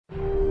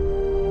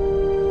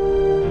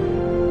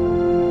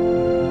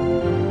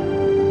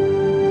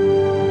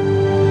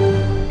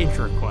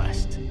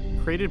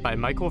by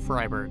Michael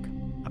Freiberg,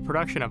 a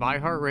production of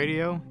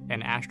iHeartRadio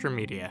and Astra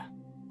Media.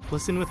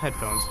 Listen with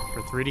headphones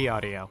for 3D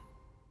audio.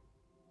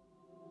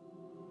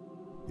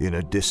 In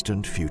a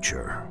distant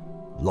future,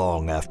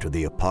 long after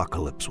the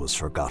apocalypse was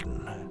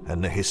forgotten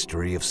and the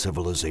history of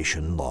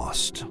civilization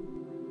lost,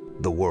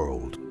 the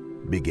world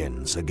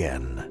begins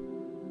again.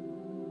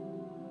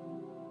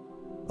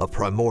 A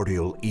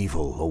primordial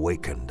evil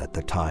awakened at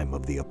the time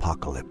of the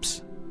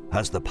apocalypse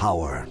has the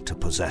power to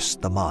possess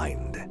the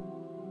mind.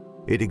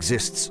 It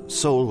exists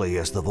solely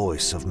as the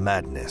voice of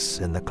madness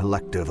in the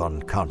collective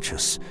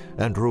unconscious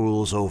and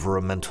rules over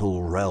a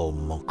mental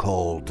realm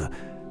called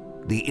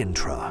the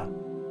intra.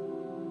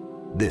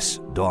 This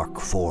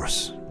dark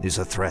force is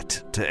a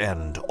threat to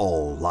end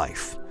all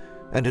life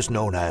and is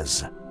known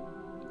as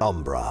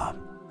Umbra.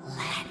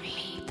 Let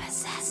me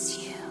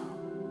possess you.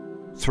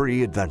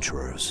 3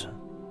 adventurers.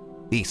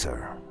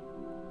 Ether,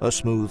 a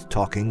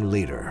smooth-talking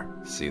leader.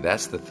 See,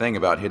 that's the thing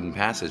about hidden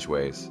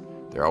passageways.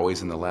 They're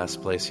always in the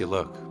last place you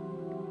look.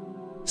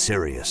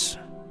 Sirius,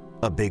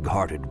 a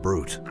big-hearted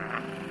brute.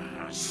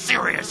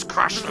 Sirius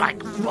crushed like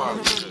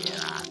bugs.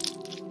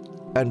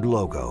 And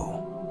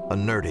Logo, a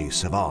nerdy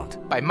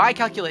savant. By my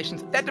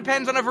calculations, that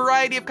depends on a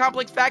variety of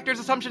complex factors,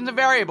 assumptions, and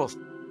variables.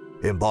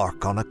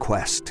 Embark on a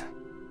quest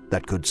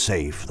that could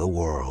save the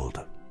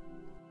world.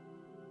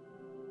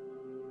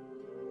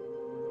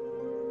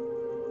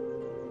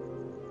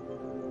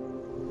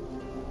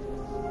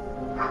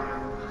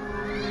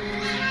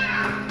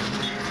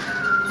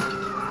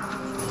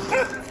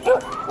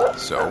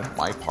 So,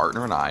 my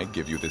partner and I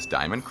give you this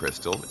diamond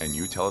crystal, and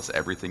you tell us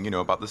everything you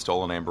know about the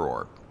stolen amber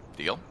orb.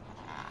 Deal?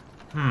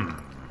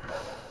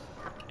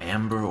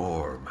 Amber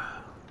orb.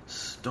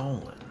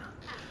 Stolen.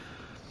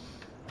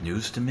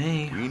 News to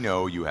me. We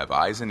know you have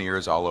eyes and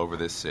ears all over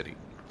this city.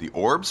 The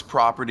orb's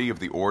property of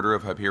the Order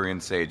of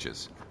Hyperion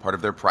Sages, part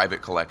of their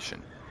private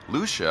collection.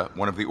 Lucia,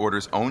 one of the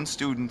Order's own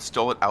students,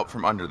 stole it out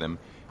from under them,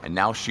 and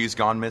now she's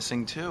gone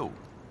missing too.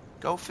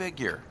 Go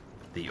figure.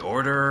 The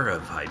Order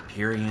of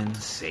Hyperion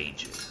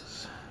Sages.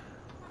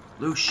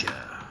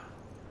 Lucia.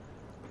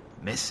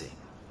 Missing.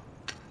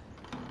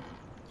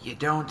 You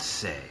don't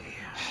say.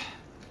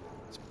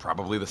 It's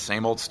probably the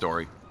same old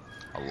story.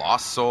 A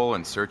lost soul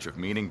in search of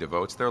meaning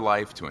devotes their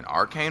life to an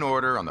arcane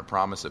order on the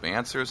promise of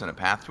answers and a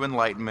path to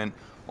enlightenment,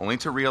 only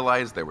to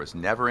realize there was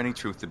never any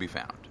truth to be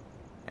found.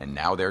 And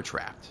now they're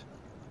trapped.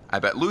 I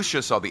bet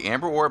Lucia saw the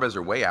amber orb as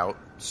her way out,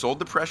 sold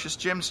the precious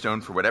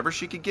gemstone for whatever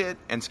she could get,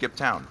 and skipped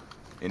town.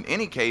 In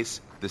any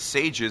case, the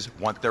sages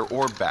want their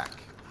orb back.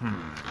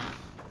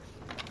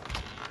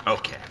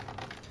 Okay.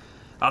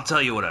 I'll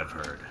tell you what I've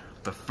heard.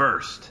 But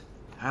first,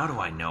 how do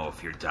I know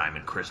if your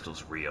diamond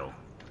crystal's real?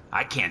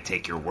 I can't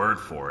take your word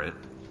for it.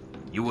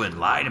 You wouldn't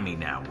lie to me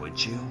now,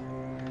 would you?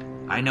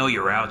 I know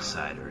you're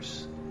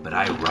outsiders, but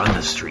I run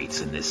the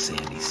streets in this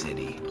sandy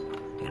city.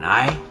 And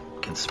I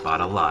can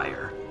spot a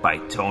liar by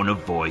tone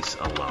of voice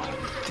alone.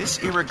 This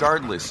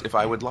irregardless if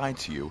I would lie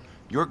to you.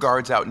 Your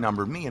guards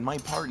outnumber me and my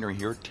partner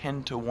here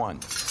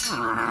 10-1.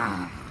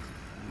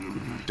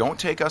 Don't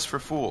take us for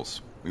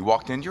fools. We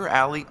walked into your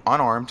alley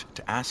unarmed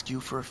to ask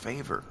you for a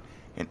favor.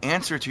 In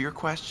answer to your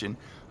question,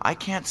 I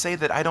can't say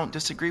that I don't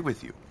disagree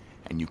with you.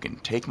 And you can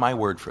take my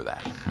word for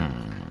that.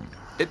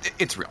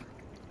 It's real.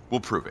 We'll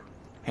prove it.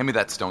 Hand me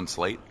that stone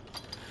slate.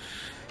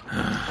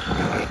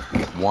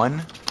 1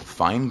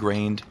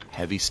 fine-grained,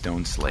 heavy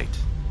stone slate.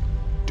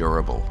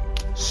 Durable,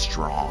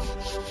 strong,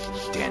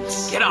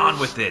 dense. Get on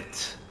with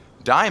it!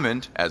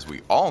 Diamond, as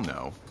we all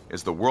know,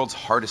 is the world's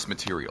hardest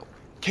material.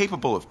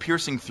 Capable of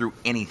piercing through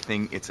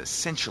anything, it's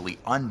essentially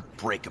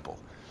unbreakable.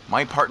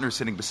 My partner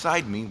sitting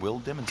beside me will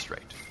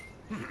demonstrate.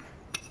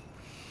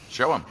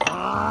 Show him.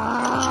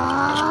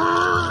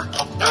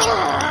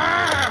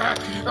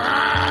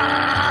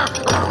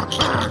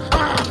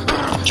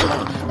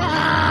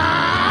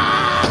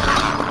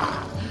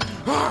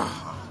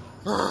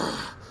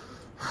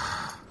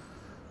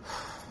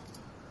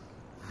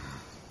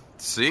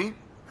 See?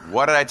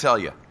 What did I tell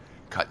you?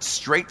 Cut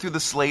straight through the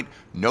slate,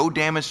 no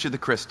damage to the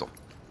crystal.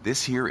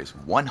 This here is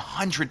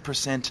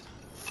 100%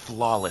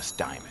 flawless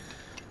diamond.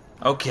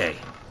 Okay.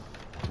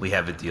 We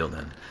have a deal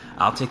then.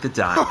 I'll take the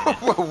diamond.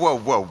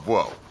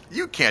 Whoa.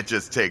 You can't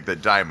just take the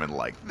diamond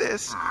like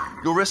this.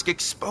 You'll risk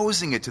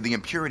exposing it to the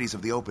impurities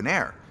of the open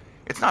air.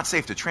 It's not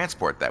safe to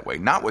transport that way,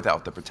 not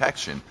without the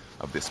protection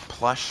of this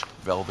plush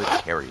velvet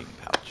carrying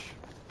pouch.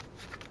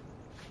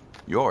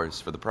 Yours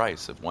for the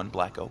price of 1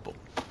 black opal.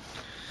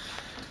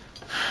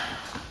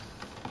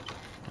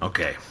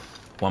 Okay.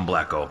 1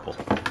 black opal.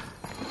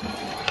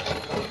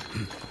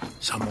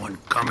 Someone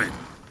coming.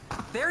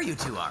 There you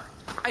two are.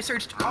 I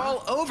searched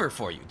all over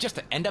for you just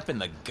to end up in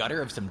the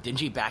gutter of some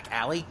dingy back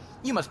alley.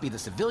 You must be the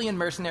civilian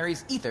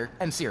mercenaries Ether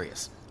and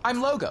Sirius.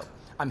 I'm Logo.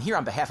 I'm here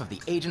on behalf of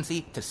the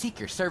agency to seek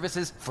your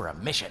services for a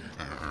mission.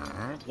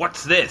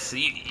 What's this?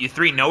 You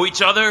 3 know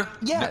each other?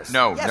 Yes.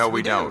 No,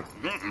 we do.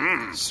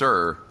 don't.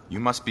 Sir, you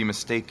must be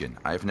mistaken.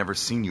 I have never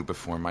seen you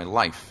before in my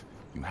life.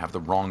 You have the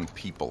wrong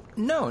people.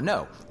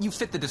 No. You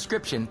fit the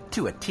description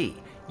to a T.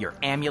 Your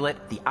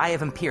amulet, the Eye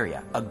of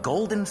Imperia, a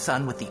golden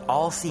sun with the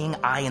all-seeing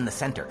eye in the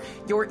center.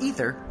 Your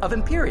ether of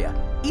Imperia,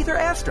 Ether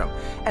Astrum.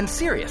 And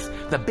Sirius,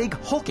 the big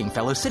hulking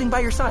fellow sitting by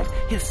your side.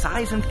 His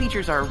size and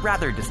features are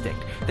rather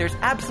distinct. There's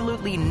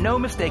absolutely no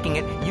mistaking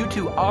it. You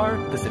two are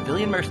the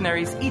civilian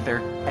mercenaries, Ether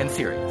and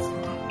Sirius.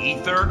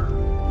 Ether?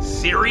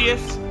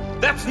 Sirius?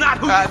 That's not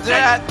who you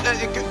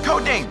said.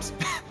 Code names.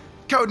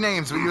 Code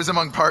names we use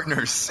among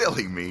partners.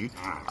 Silly me.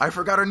 I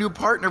forgot our new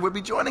partner would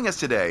be joining us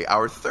today.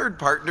 Our third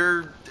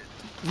partner...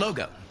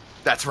 Logo.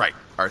 That's right.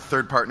 Our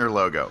third partner,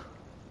 Logo.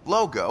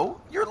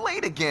 Logo, you're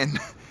late again.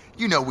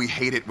 You know we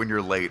hate it when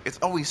you're late. It's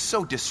always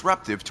so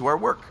disruptive to our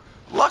work.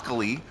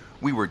 Luckily,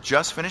 we were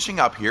just finishing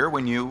up here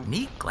when you...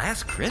 Neat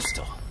glass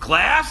crystal.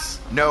 Glass?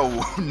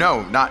 No,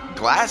 not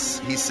glass.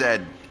 He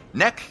said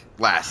neck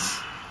glass.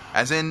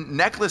 As in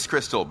necklace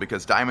crystal,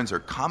 because diamonds are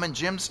common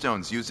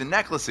gemstones used in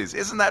necklaces.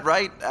 Isn't that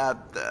right?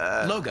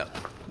 Logo.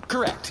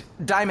 Correct.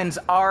 Diamonds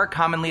are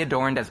commonly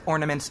adorned as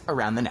ornaments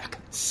around the neck.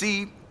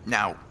 See,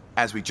 now,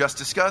 as we just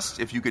discussed,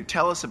 if you could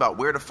tell us about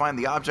where to find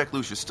the object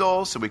Lucia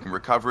stole so we can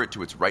recover it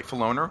to its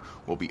rightful owner,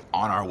 we'll be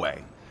on our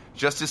way.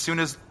 Just as soon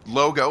as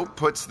Logo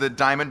puts the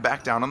diamond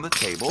back down on the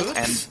table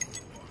and...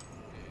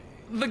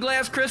 The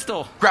glass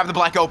crystal. Grab the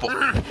black opal.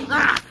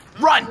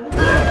 Run!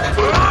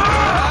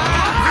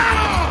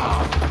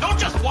 Don't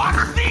just walk,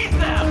 seize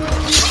them!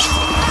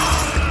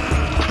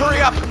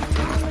 Hurry up!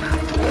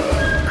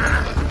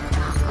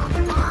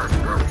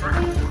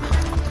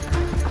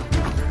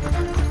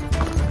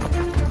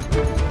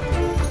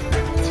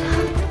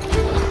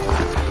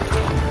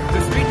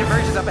 The street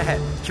diverges up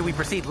ahead. Should we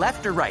proceed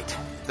left or right?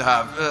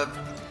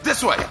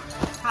 This way.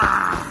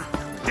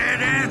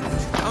 Dead end.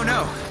 Oh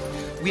no.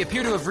 We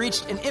appear to have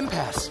reached an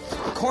impasse,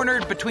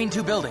 cornered between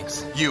two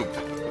buildings. You.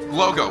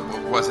 Logo,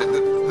 was it?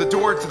 The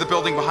door to the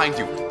building behind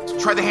you.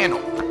 Try the handle.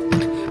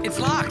 It's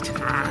locked.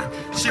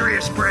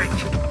 Serious break.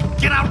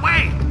 Get out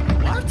way.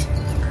 What?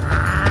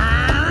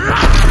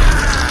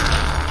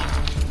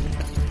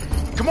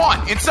 Come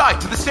on, inside,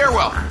 to the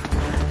stairwell.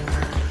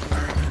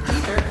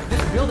 Ether,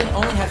 this building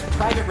only has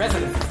private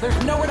residences.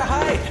 There's nowhere to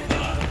hide.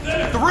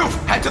 The roof!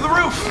 Head to the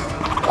roof!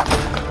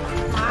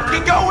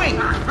 Get going!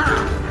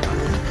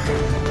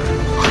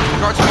 The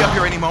guards will be up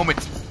here any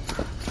moment.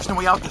 There's no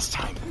way out this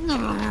time.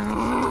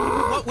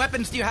 What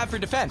weapons do you have for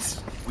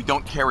defense? We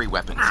don't carry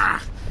weapons.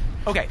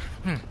 Okay.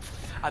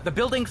 The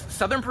building's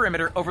southern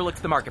perimeter overlooks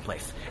the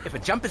marketplace. If a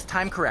jump is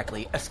timed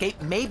correctly,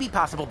 escape may be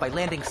possible by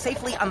landing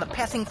safely on the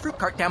passing fruit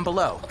cart down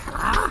below.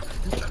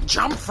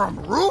 Jump from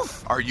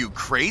roof? Are you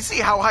crazy?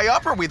 How high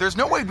up are we? There's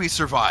no way we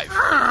survive.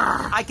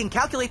 I can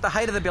calculate the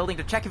height of the building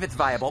to check if it's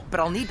viable, but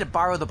I'll need to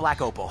borrow the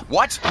black opal.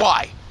 What?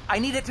 Why? I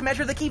need it to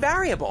measure the key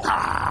variable.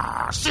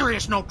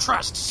 Serious no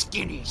trust,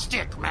 skinny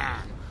stick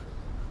man.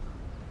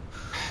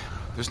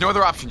 There's no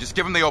other option. Just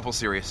give him the opal,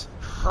 Sirius.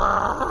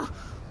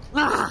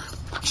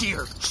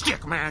 Here,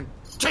 stick man.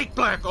 Take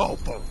black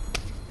opal.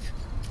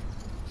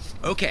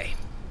 Okay.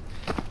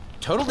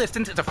 Total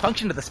distance is a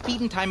function of the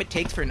speed and time it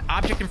takes for an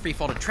object in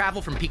freefall to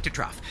travel from peak to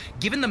trough.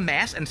 Given the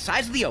mass and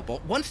size of the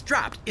opal, once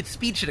dropped, its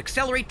speed should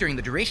accelerate during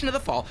the duration of the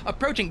fall,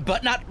 approaching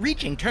but not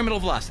reaching terminal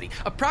velocity,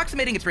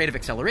 approximating its rate of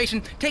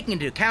acceleration, taking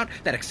into account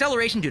that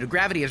acceleration due to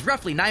gravity is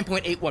roughly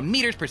 9.81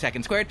 meters per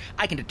second squared.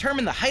 I can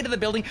determine the height of the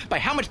building by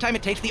how much time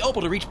it takes the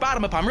opal to reach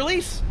bottom upon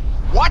release.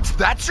 What?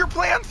 That's your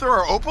plan? Throw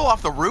our opal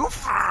off the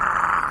roof?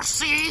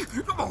 See?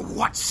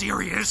 What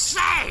Sirius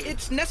say?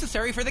 It's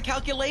necessary for the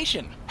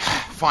calculation.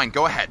 Fine,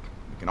 go ahead.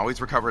 We can always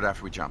recover it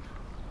after we jump.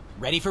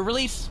 Ready for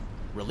release?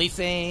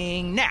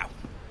 Releasing now.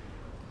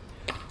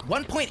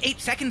 1.8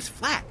 seconds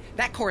flat.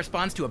 That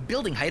corresponds to a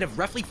building height of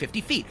roughly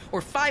 50 feet, or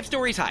 5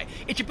 stories high.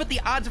 It should put the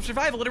odds of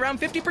survival at around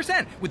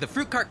 50%, with the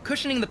fruit cart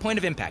cushioning the point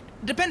of impact,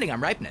 depending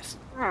on ripeness.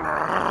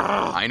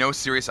 I know,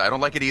 Sirius, I don't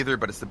like it either,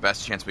 but it's the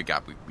best chance we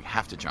got. We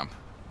have to jump.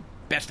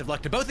 Best of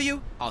luck to both of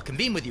you. I'll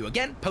convene with you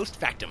again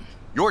post-factum.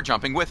 You're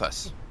jumping with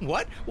us.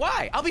 What?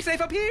 Why? I'll be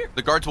safe up here.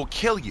 The guards will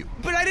kill you.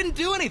 But I didn't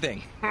do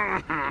anything.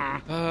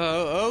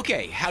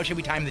 Okay. How should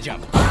we time the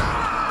jump?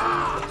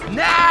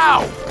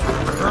 Now!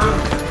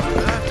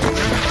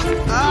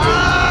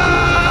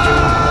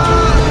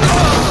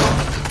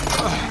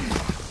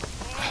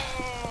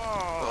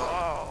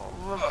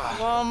 The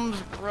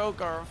plums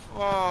broke our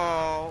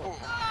fall.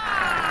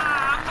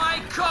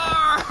 My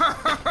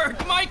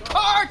cart! My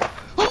cart!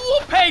 Who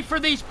will pay for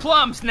these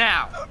plums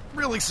now?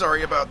 Really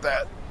sorry about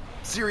that.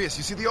 Sirius,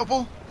 you see the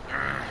opal?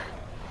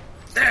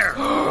 There.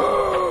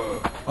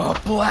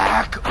 A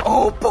black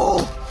opal!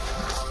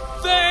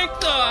 Thank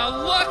the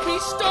lucky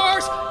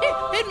stars!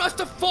 It must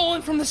have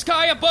fallen from the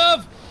sky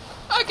above.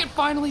 I can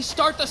finally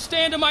start the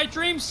stand of my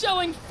dreams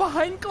selling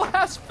fine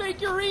glass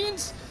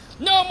figurines.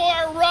 No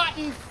more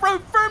rotten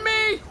fruit for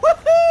me!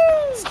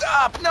 Woohoo!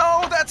 Stop!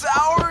 No, that's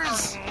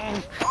ours!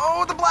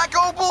 Oh, the black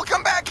opal,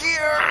 come back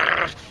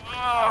here!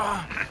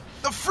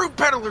 The fruit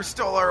peddler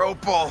stole our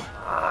opal.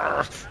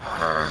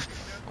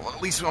 Well,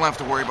 at least we don't have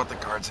to worry about the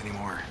guards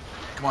anymore.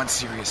 Come on,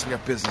 Sirius, we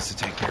have business to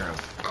take care of.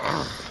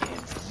 And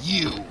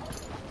you,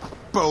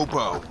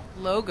 Bobo.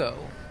 Logo.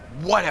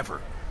 Whatever.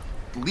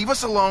 leave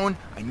us alone.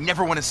 I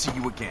never want to see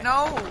you again.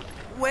 No,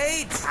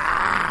 wait.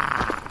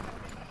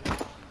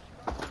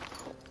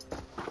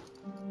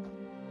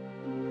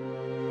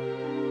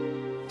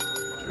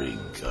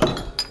 Drink up.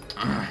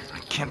 I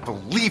can't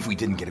believe we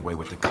didn't get away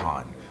with the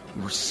con.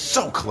 We were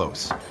so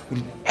close. We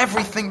did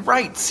everything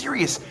right.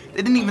 Serious. They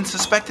didn't even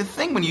suspect a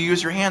thing when you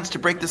use your hands to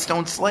break the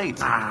stone slate.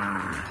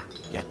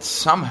 Yet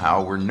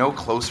somehow we're no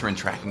closer in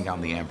tracking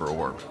down the Amber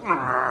Orb.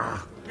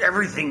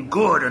 Everything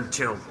good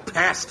until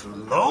past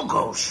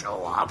logos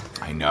show up.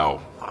 I know.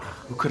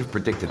 Who could have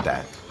predicted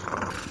that?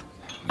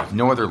 We have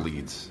no other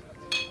leads.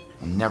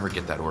 We'll never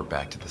get that orb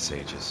back to the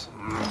sages.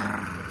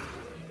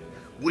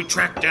 We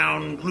tracked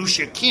down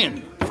Lucia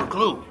Kin for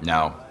clue.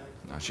 No,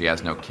 she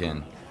has no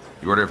kin.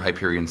 The Order of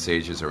Hyperion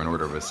Sages are an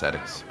order of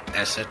ascetics.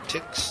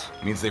 Ascetics?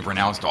 It means they've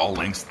renounced all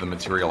links to the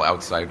material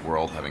outside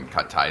world, having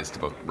cut ties to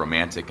both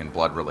romantic and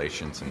blood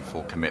relations and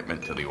full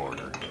commitment to the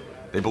Order.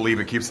 They believe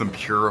it keeps them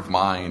pure of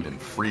mind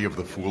and free of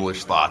the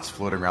foolish thoughts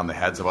floating around the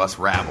heads of us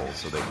rabble,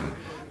 so they can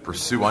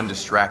pursue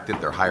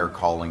undistracted their higher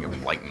calling of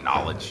enlightened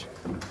knowledge.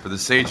 For the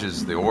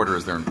sages, the Order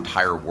is their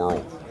entire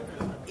world.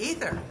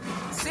 Ether,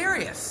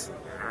 serious.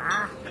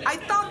 I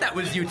thought that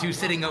was you two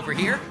sitting over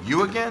here.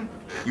 You again?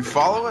 You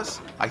follow us?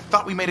 I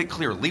thought we made it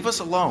clear. Leave us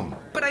alone.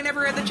 But I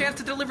never had the chance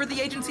to deliver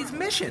the agency's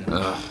mission.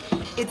 Ugh.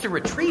 It's a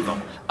retrieval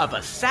of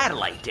a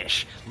satellite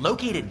dish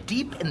located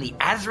deep in the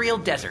Azrael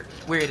Desert,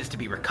 where it is to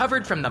be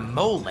recovered from the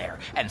mole lair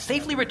and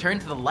safely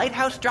returned to the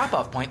lighthouse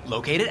drop-off point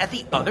located at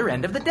the other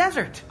end of the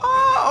desert.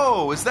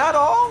 Oh, is that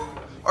all?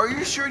 Are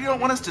you sure you don't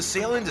want us to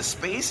sail into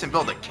space and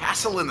build a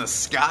castle in the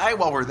sky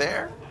while we're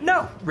there?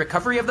 No,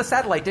 recovery of the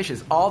satellite dish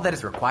is all that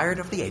is required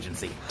of the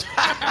agency.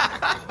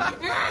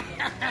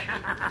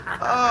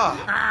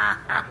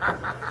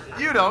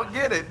 You don't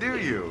get it, do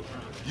you?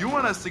 You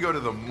want us to go to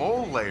the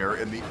mole lair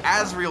in the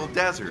Azrael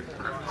Desert.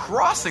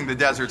 Crossing the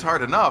desert's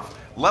hard enough,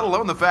 let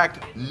alone the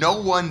fact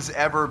no one's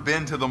ever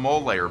been to the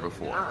mole lair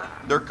before.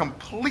 They're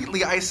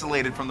completely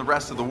isolated from the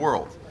rest of the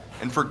world,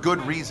 and for good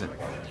reason.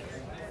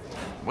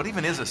 What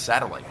even is a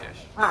satellite dish?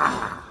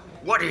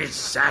 What is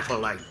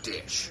satellite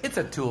dish? It's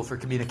a tool for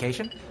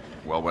communication.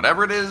 Well,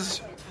 whatever it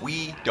is,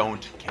 we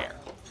don't care.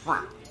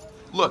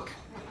 Look,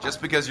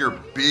 just because your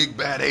big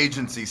bad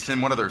agency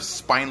send one of their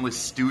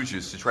spineless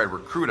stooges to try to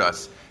recruit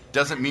us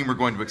doesn't mean we're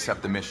going to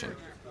accept the mission.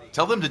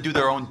 Tell them to do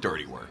their own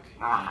dirty work.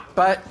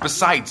 But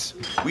Besides,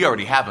 we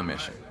already have a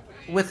mission.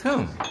 with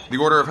whom? The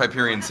Order of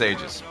Hyperion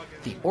Sages.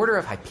 The Order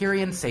of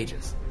Hyperion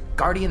Sages,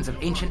 guardians of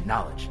ancient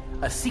knowledge,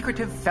 a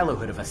secretive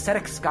fellowhood of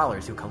ascetic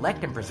scholars who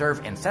collect and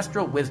preserve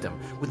ancestral wisdom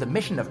with the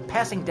mission of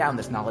passing down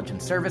this knowledge in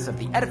service of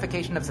the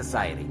edification of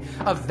society,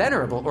 a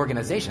venerable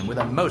organization with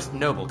a most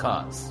noble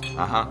cause.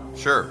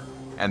 Sure.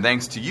 And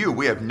thanks to you,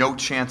 we have no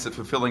chance at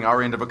fulfilling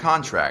our end of a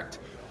contract.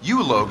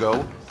 You,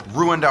 Logo,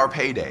 ruined our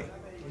payday.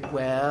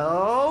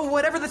 Well,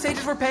 whatever the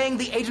sages were paying,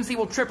 the agency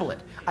will triple it.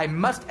 I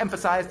must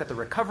emphasize that the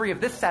recovery of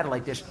this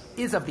satellite dish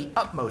is of the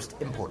utmost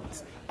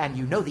importance, and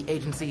you know the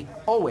agency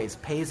always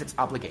pays its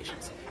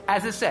obligations.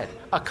 As is said,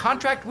 a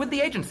contract with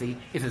the agency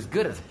is as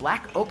good as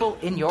black opal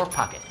in your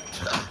pocket.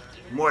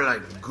 More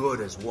like good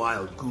as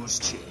wild goose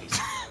chase.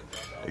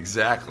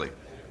 Exactly.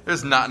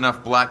 There's not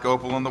enough black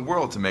opal in the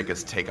world to make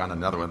us take on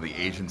another one of the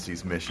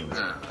agency's missions.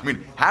 I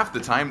mean, half the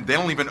time, they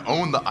don't even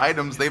own the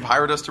items they've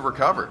hired us to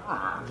recover.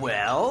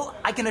 Well,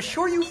 I can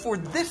assure you for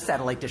this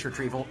satellite dish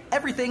retrieval,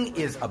 everything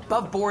is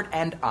above board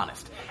and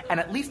honest. And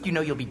at least you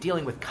know you'll be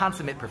dealing with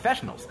consummate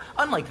professionals,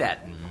 unlike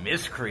that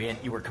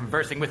miscreant you were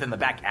conversing with in the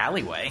back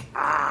alleyway.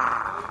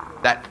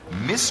 That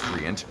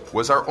miscreant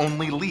was our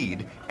only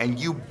lead, and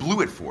you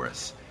blew it for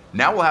us.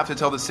 Now we'll have to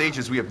tell the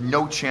sages we have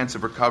no chance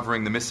of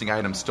recovering the missing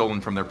items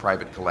stolen from their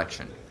private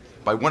collection.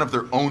 By one of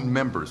their own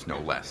members, no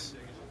less.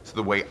 So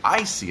the way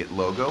I see it,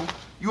 Logo,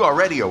 you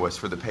already owe us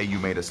for the pay you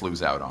made us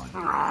lose out on.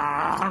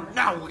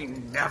 Now we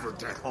never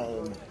get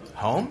home.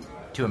 Home?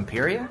 To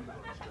Imperia?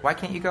 Why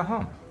can't you go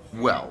home?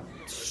 Well,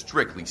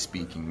 strictly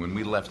speaking, when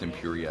we left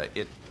Imperia,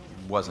 it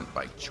wasn't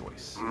by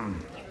choice.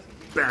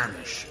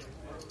 Banish.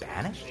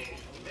 Banish?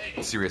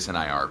 Sirius and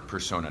I are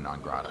persona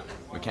non grata.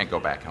 We can't go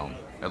back home.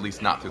 At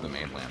least not through the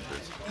mainland.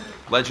 There's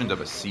legend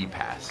of a sea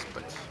pass,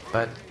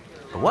 But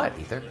what,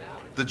 Ether?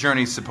 the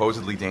journey's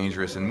supposedly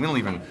dangerous, and we don't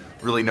even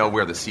really know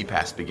where the sea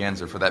pass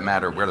begins, or for that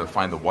matter, where to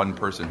find the one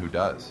person who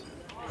does.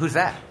 Who's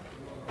that?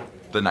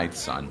 The Night's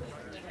Sun.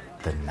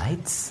 The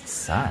Night's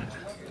Sun.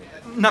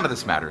 None of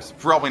this matters.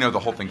 For all we know, the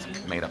whole thing's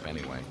made up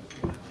anyway.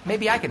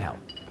 Maybe I can help.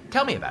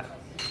 Tell me about it.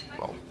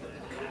 Well,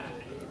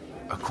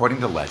 according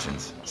to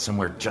legends,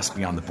 somewhere just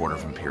beyond the border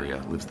of Imperia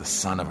lives the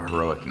son of a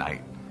heroic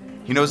knight.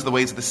 He knows the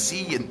ways of the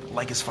sea, and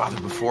like his father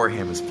before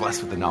him, is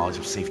blessed with the knowledge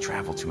of safe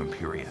travel to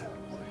Imperia.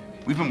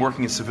 We've been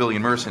working as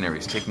civilian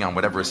mercenaries, taking on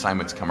whatever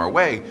assignments come our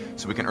way,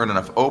 so we can earn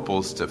enough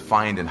opals to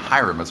find and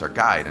hire him as our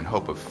guide in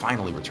hope of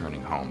finally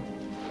returning home.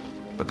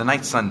 But the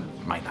Night's Sun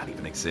might not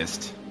even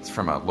exist. It's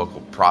from a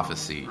local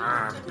prophecy.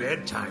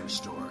 Bedtime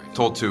story.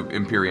 Told to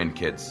Empyrean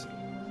kids.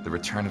 The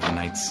return of the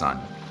Night's Sun,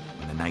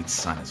 when the Night's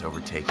Sun is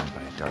overtaken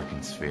by a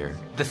darkened sphere.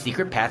 The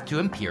secret path to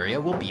Imperia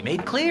will be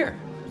made clear.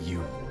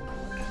 You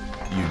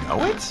You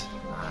know it?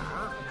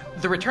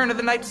 The return of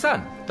the night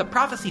sun. The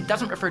prophecy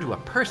doesn't refer to a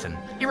person.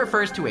 It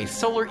refers to a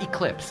solar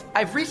eclipse.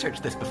 I've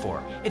researched this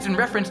before. It's in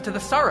reference to the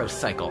Saros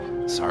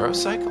cycle.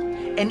 Saros cycle?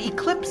 An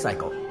eclipse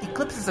cycle.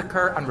 Eclipses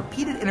occur on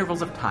repeated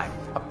intervals of time,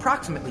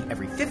 approximately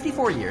every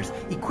 54 years,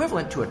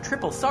 equivalent to a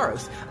triple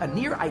Saros. A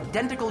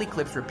near-identical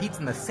eclipse repeats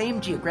in the same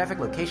geographic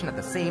location at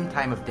the same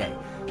time of day.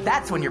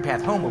 That's when your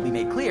path home will be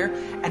made clear.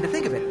 And to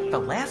think of it, the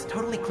last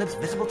total eclipse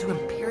visible to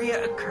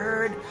Imperia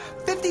occurred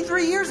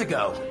 53 years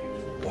ago.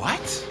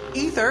 What?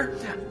 Ether,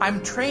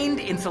 I'm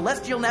trained in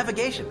celestial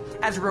navigation.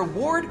 As a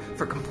reward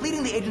for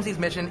completing the agency's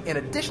mission, in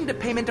addition to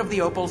payment of the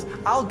opals,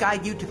 I'll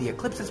guide you to the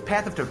eclipse's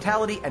path of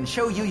totality and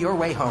show you your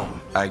way home.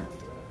 I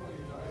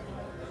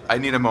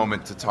need a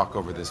moment to talk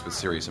over this with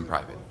Sirius in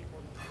private.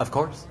 Of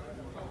course.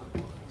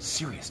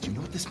 Sirius, do you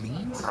know what this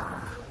means?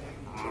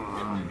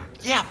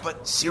 Yeah,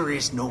 but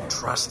Sirius no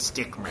trust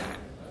Stickman.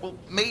 Well,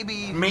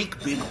 maybe...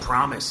 Make big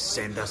promise,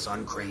 send us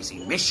on crazy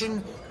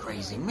mission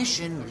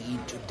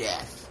lead to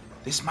death.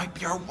 This might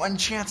be our one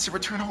chance to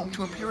return home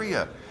to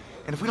Imperia.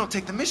 And if we don't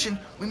take the mission,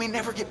 we may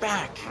never get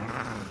back.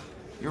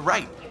 You're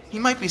right. He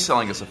might be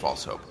selling us a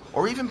false hope,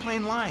 or even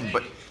plain lying,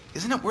 but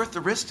isn't it worth the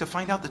risk to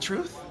find out the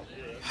truth?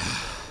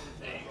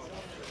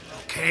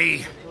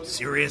 Okay,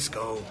 Sirius,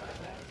 go.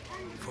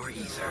 For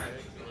Ether.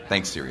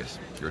 Thanks, Sirius.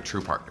 You're a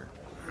true partner.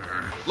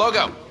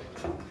 Logo!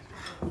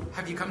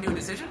 Have you come to a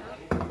decision?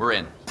 We're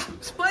in.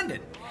 Splendid.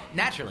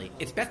 Naturally,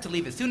 it's best to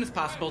leave as soon as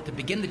possible to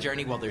begin the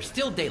journey while there's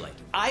still daylight.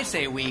 I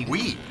say we...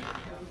 We?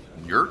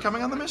 You're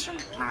coming on the mission?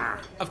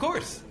 Of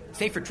course.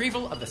 Safe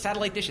retrieval of the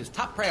satellite dish is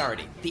top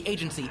priority. The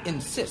agency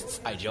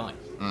insists I join.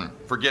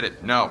 Forget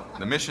it. No.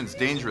 The mission's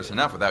dangerous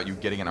enough without you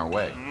getting in our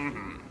way.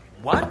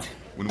 What?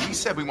 When we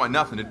said we want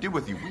nothing to do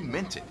with you, we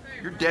meant it.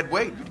 You're dead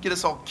weight. You'd get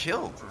us all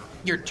killed.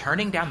 You're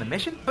turning down the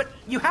mission? But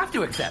you have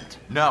to accept.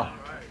 No,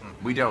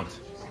 we don't.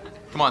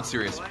 Come on,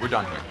 Sirius. We're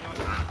done here.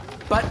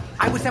 But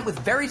I was sent with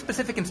very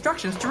specific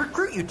instructions to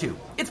recruit you two.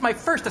 It's my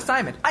first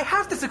assignment. I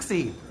have to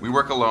succeed. We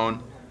work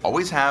alone.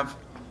 Always have.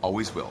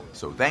 Always will.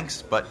 So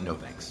thanks, but no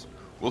thanks.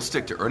 We'll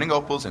stick to earning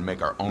opals and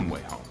make our own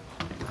way home.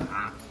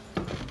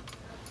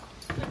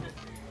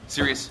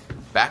 Sirius,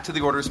 back to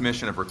the Order's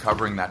mission of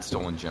recovering that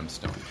stolen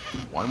gemstone.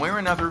 One way or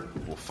another,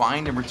 we'll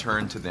find and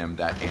return to them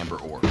that amber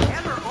ore.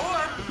 Amber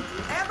ore?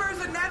 Amber is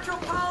a natural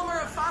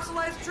polymer of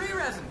fossilized tree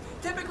resin,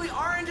 typically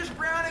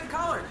orangish-brown in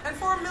color, and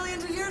formed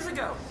millions of years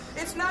ago.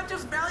 It's not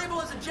just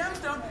valuable as a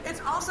gemstone,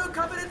 it's also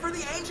coveted for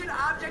the ancient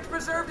objects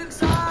preserved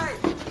inside.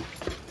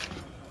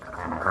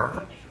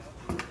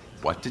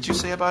 What did you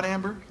say about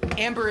amber?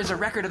 Amber is a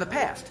record of the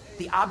past.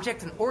 The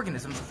objects and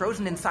organisms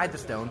frozen inside the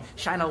stone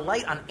shine a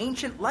light on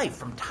ancient life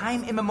from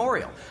time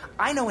immemorial.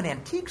 I know an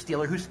antique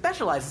dealer who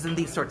specializes in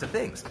these sorts of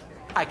things.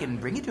 I can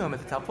bring you to him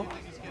if it's helpful.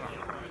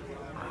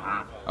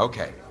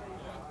 Okay.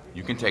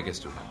 You can take us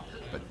to him,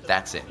 but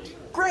that's it.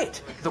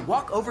 Great! The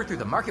walk over through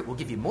the market will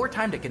give you more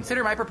time to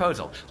consider my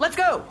proposal. Let's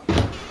go!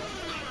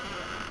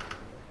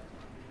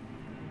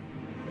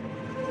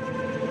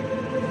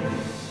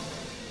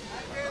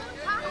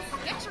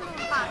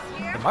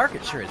 The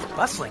market sure is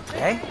bustling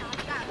today.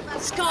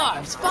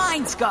 Scarves,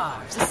 fine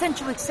scarves,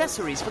 essential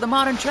accessories for the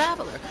modern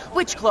traveler.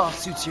 Which cloth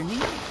suits your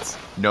needs?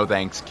 No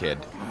thanks, kid.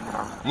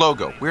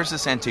 Logo, where's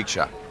this antique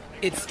shop?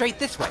 It's straight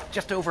this way,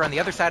 just over on the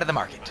other side of the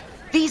market.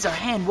 These are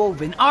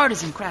hand-woven,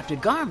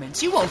 artisan-crafted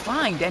garments. You won't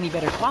find any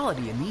better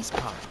quality in these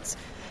parts.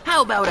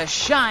 How about a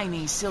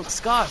shiny silk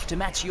scarf to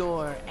match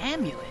your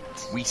amulet?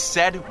 We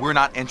said we're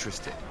not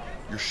interested.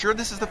 You're sure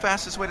this is the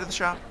fastest way to the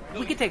shop?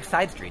 We could take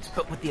side streets,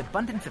 but with the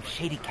abundance of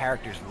shady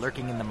characters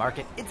lurking in the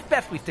market, it's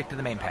best we stick to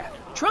the main path.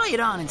 Try it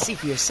on and see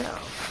for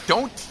yourself.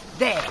 Don't.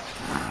 There.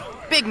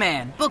 Big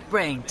man, Book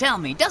Brain, tell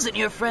me, doesn't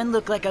your friend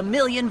look like a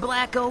million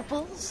black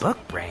opals? Book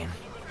Brain?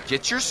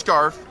 Get your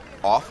scarf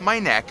off my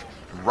neck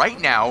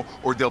right now,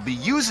 or they'll be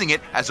using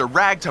it as a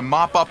rag to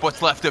mop up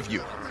what's left of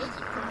you.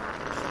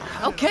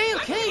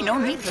 Okay, no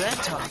need for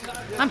that talk.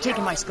 I'm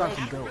taking my scarf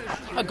and going.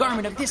 A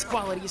garment of this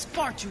quality is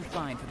far too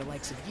fine for the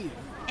likes of you.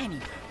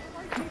 Anyway.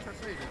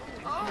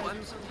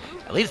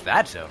 At least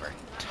that's over.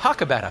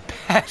 Talk about a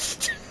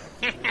pest.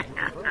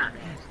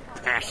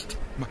 Pest.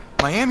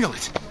 My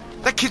amulet!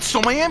 That kid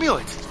stole my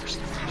amulet!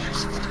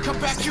 Come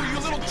back here, you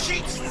little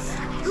cheat!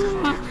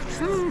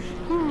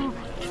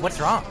 What's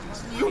wrong?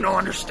 You don't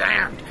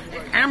understand.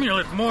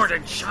 Amulet more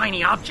than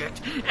shiny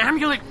object.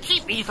 Amulet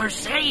keep Ether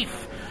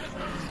safe.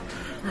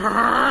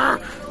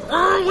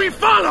 We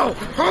follow!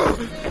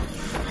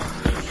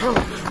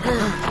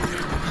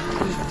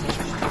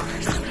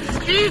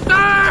 Ether!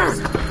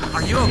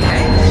 Are you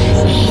okay?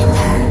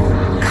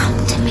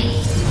 Come to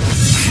me.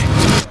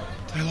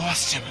 I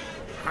lost him.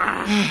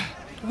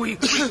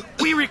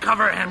 We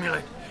recover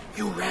amulet.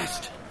 You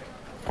rest.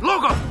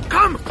 Logo,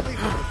 come!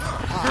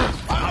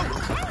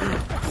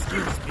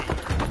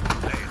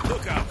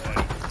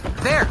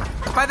 There,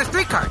 by the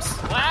street carts.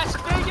 Glass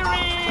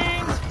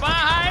figurines!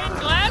 Behind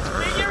glass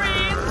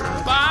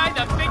figurines! Buy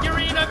the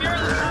figurine of your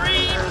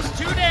dreams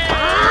today!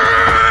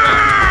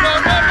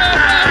 No,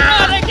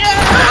 not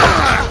again!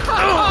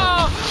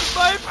 Oh,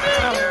 my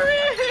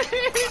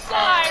figurines!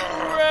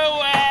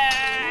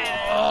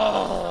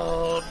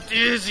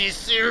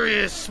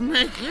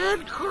 cosmic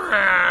head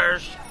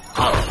crash.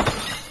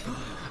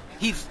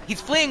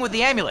 He's fleeing with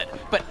the amulet,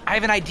 but I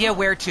have an idea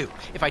where to.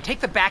 If I take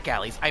the back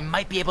alleys, I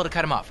might be able to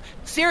cut him off.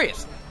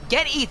 Sirius,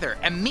 get Ether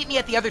and meet me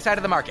at the other side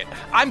of the market.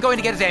 I'm going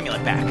to get his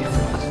amulet back.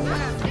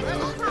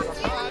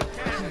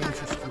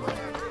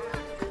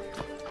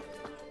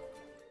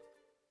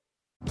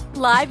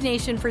 Live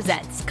Nation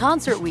presents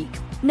Concert Week.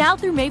 Now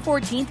through May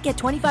 14th, get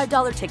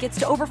 $25 tickets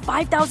to over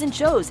 5,000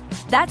 shows.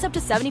 That's up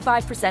to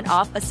 75%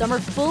 off a summer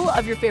full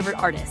of your favorite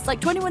artists like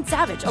 21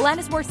 Savage,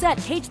 Alanis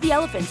Morissette, Cage the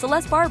Elephant,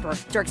 Celeste Barber,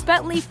 Dierks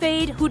Bentley,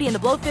 Fade, Hootie and the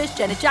Blowfish,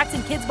 Janet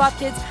Jackson, Kids Bop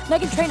Kids,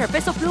 Meghan Trainor,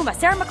 Bissell Pluma,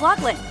 Sarah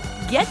McLachlan.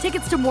 Get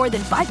tickets to more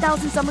than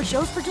 5,000 summer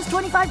shows for just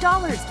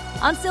 $25.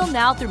 Until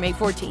now through May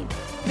 14th.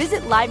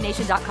 Visit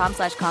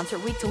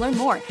LiveNation.com/Concert Week to learn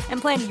more and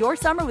plan your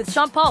summer with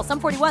Sean Paul, Sum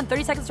 41,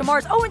 30 Seconds to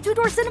Mars, and Two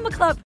Door Cinema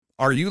Club.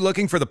 Are you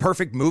looking for the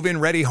perfect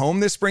move-in ready home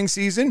this spring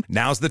season?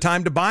 Now's the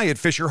time to buy at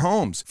Fisher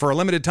Homes. For a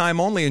limited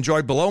time only,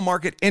 enjoy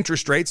below-market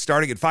interest rates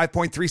starting at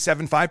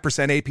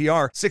 5.375%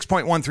 APR,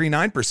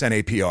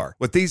 6.139% APR.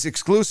 With these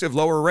exclusive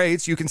lower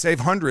rates, you can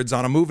save hundreds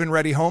on a move-in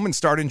ready home and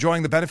start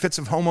enjoying the benefits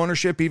of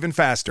homeownership even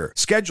faster.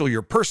 Schedule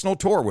your personal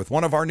tour with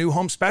one of our new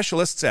home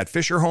specialists at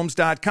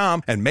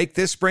FisherHomes.com and make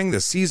this spring the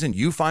season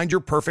you find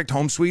your perfect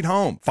home sweet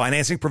home.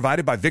 Financing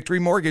provided by Victory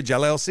Mortgage,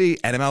 LLC,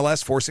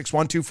 NMLS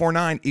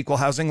 461249, Equal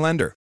Housing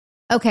Lender.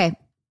 Okay,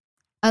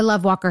 I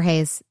love Walker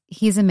Hayes.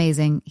 He's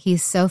amazing.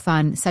 He's so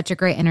fun, such a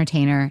great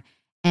entertainer.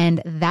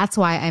 And that's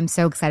why I'm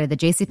so excited that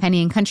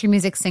JCPenney and country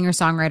music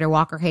singer-songwriter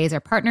Walker Hayes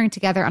are partnering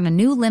together on a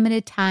new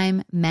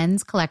limited-time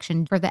men's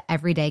collection for the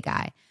everyday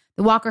guy.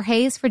 The Walker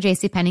Hayes for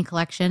JCPenney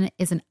collection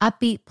is an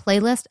upbeat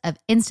playlist of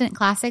instant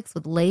classics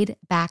with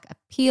laid-back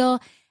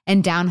appeal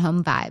and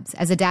down-home vibes.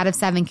 As a dad of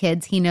 7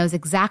 kids, he knows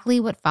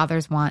exactly what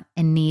fathers want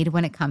and need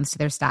when it comes to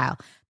their style.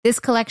 This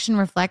collection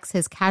reflects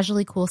his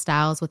casually cool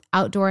styles with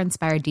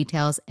outdoor-inspired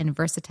details and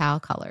versatile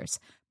colors.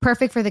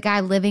 Perfect for the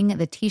guy living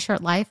the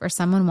t-shirt life or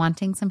someone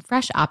wanting some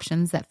fresh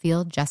options that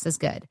feel just as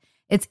good.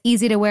 It's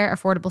easy to wear,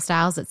 affordable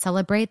styles that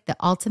celebrate the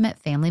ultimate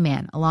family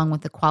man, along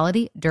with the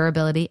quality,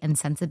 durability, and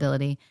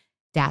sensibility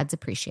dads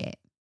appreciate.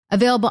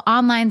 Available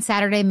online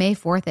Saturday, May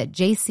 4th at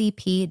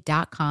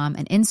jcp.com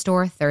and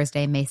in-store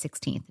Thursday, May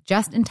 16th,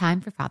 just in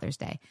time for Father's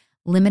Day.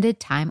 Limited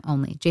time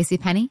only.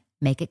 JCPenney,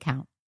 make it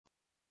count.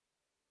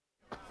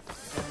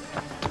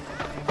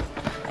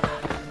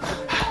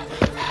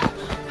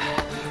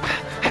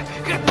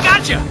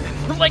 Gotcha!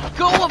 Let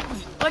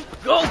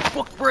go,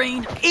 book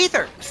brain.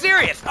 Ether,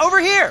 Sirius, over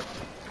here!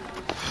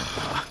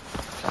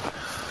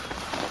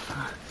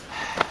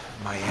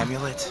 My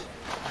amulet?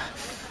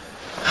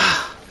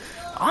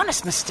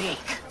 Honest mistake.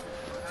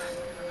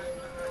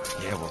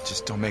 Yeah, well,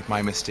 just don't make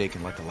my mistake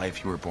and let the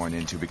life you were born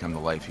into become the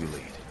life you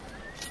lead.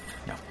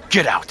 Now,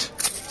 get out!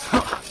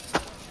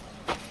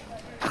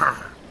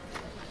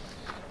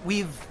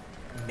 We've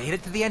made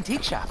it to the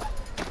antique shop.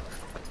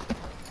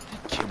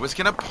 Kid was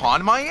gonna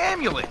pawn my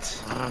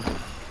amulet.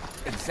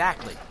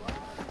 Exactly.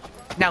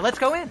 Now let's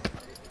go in.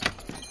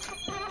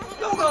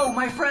 Logo,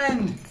 my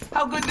friend!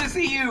 How good to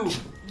see you!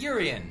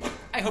 Urian,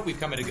 I hope we've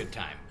come at a good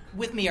time.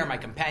 With me are my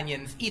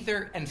companions,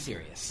 Ether and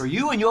Sirius. For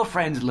you and your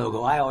friends,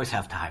 Logo, I always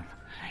have time.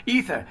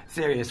 Ether,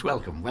 Sirius,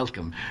 welcome,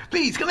 welcome.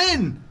 Please, come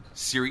in!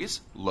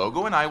 Sirius,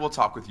 Logo and I will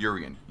talk with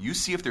Urian. You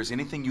see if there's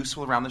anything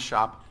useful around the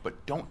shop,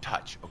 but don't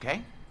touch,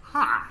 okay?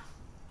 Huh.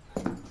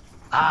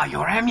 Ah,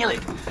 your amulet.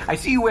 I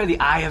see you wear the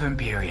Eye of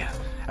Imperia,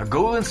 a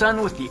golden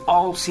sun with the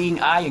all-seeing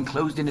eye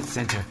enclosed in its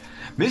center.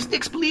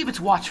 Mystics believe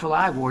its watchful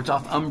eye wards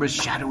off Umbra's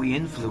shadowy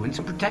influence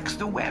and protects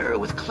the wearer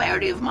with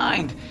clarity of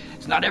mind.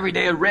 It's not every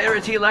day a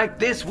rarity like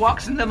this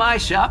walks into my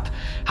shop.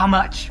 How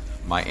much?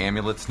 My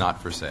amulet's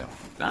not for sale.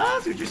 Ah,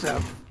 suit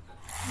yourself.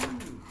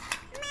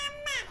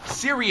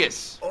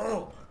 Sirius!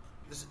 Oh,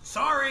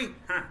 sorry.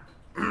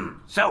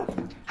 So,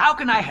 how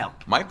can I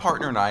help? My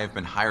partner and I have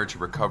been hired to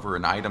recover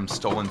an item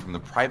stolen from the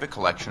private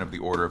collection of the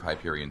Order of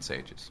Hyperion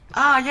Sages.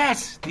 Ah,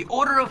 yes, the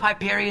Order of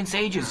Hyperion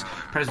Sages,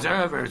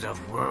 preservers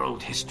of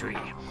world history.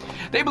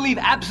 They believe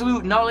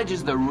absolute knowledge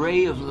is the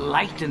ray of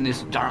light in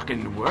this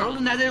darkened world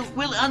and that it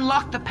will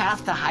unlock the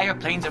path to higher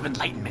planes of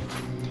enlightenment.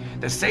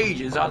 The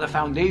Sages are the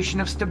foundation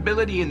of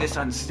stability in this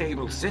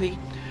unstable city.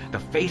 The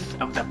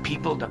faith of the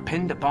people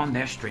depend upon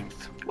their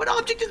strength. What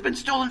object has been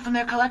stolen from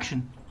their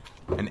collection?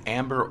 An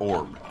amber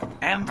orb.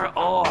 Amber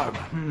orb.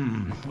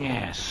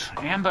 Yes.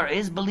 Amber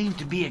is believed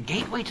to be a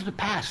gateway to the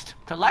past,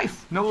 to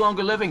life no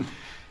longer living.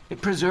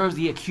 It preserves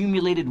the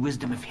accumulated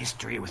wisdom of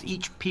history, with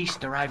each piece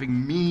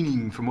deriving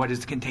meaning from what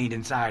is contained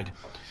inside.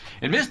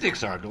 In mystic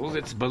circles,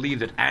 it's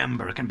believed that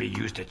amber can be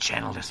used to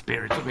channel the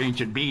spirits of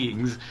ancient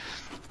beings.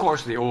 Of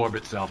course, the orb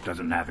itself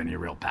doesn't have any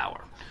real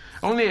power.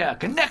 Only a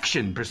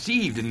connection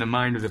perceived in the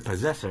mind of the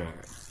possessor.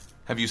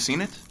 Have you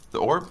seen it? The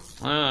orb?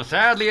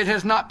 Sadly, it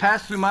has not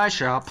passed through my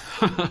shop.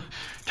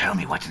 Tell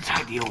me what's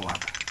inside the orb.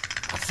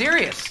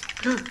 Sirius!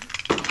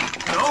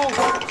 No!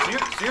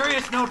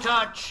 Sirius, no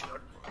touch!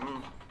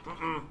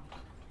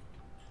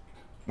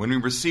 When we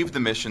received the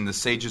mission, the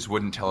Sages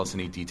wouldn't tell us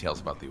any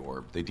details about the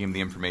orb. They deemed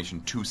the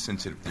information too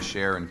sensitive to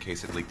share in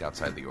case it leaked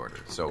outside the Order.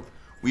 So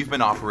We've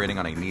been operating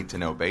on a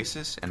need-to-know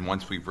basis, and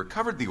once we've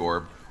recovered the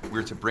orb,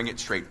 we're to bring it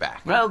straight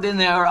back. Well, then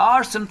there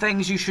are some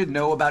things you should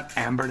know about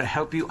amber to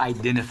help you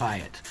identify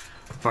it.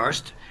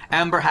 First,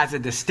 amber has a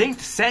distinct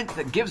scent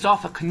that gives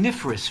off a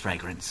coniferous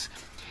fragrance.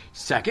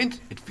 Second,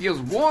 it feels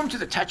warm to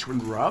the touch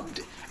when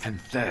rubbed. And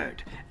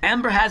third,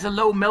 amber has a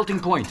low melting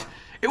point.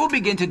 It will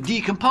begin to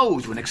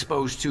decompose when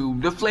exposed to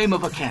the flame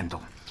of a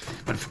candle.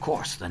 But of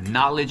course, the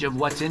knowledge of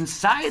what's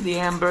inside the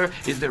amber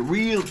is the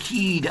real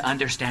key to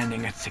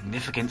understanding its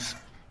significance.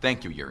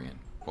 Thank you, Urian.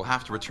 We'll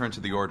have to return to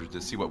the Order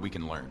to see what we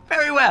can learn.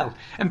 Very well.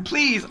 And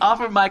please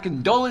offer my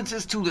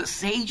condolences to the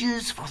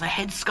sages for the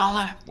head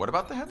scholar. What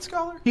about the head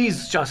scholar?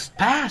 He's just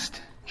passed.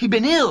 He'd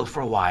been ill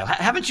for a while.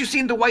 Haven't you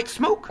seen the white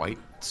smoke? White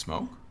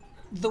smoke?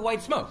 The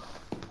white smoke,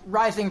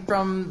 rising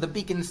from the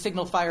beacon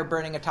signal fire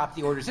burning atop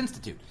the Order's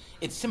Institute.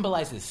 It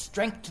symbolizes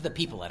strength to the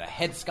people at a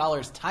head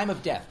scholar's time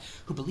of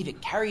death, who believe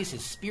it carries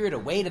his spirit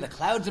away to the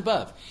clouds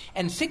above,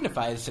 and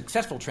signifies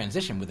successful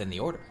transition within the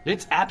Order.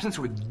 Its absence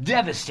would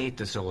devastate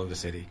the soul of the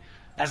city.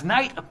 As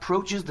night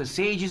approaches, the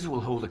sages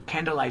will hold a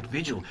candlelight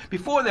vigil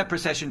before their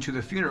procession to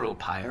the funeral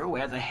pyre,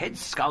 where the head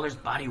scholar's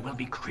body will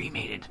be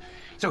cremated,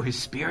 so his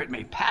spirit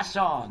may pass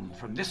on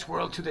from this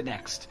world to the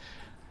next.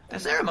 The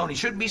ceremony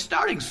should be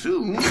starting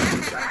soon.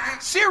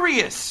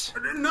 Sirius!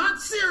 Not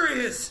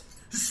Sirius!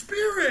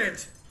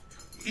 Spirit!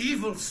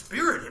 Evil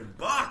spirit in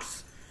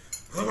box.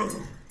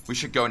 We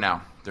should go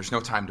now. There's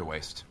no time to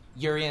waste.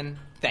 Urian,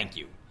 thank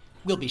you.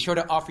 We'll be sure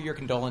to offer your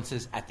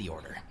condolences at the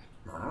Order.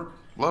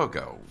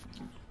 Logo,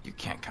 you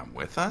can't come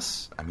with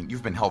us. I mean,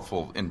 you've been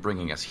helpful in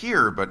bringing us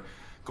here, but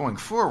going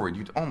forward,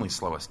 you'd only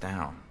slow us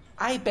down.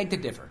 I beg to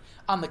differ.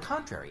 On the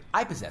contrary,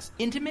 I possess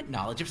intimate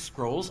knowledge of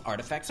scrolls,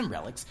 artifacts, and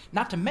relics.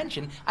 Not to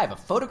mention, I have a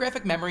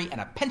photographic memory and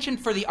a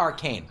penchant for the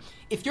arcane.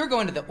 If you're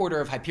going to the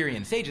Order of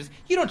Hyperion Sages,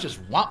 you don't just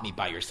want me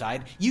by your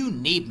side, you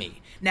need me.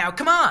 Now,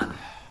 come on!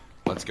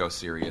 Let's go,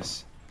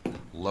 Sirius.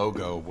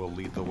 Logo will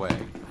lead the way.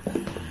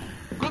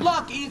 Good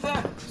luck,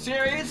 Ether,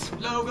 Sirius,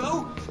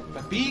 Logo.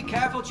 But be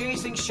careful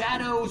chasing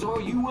shadows,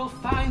 or you will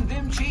find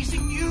them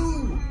chasing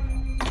you.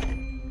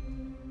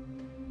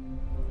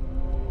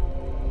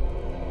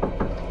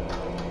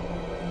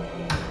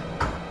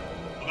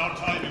 About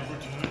time you've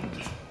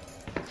returned.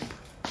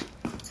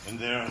 And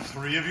there are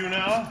 3 of you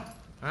now?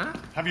 Huh?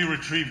 Have you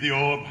retrieved the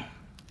orb?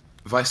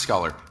 Vice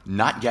Scholar,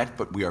 not yet,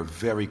 but we are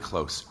very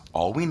close.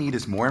 All we need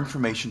is more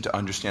information to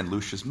understand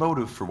Lucia's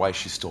motive for why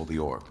she stole the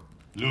orb.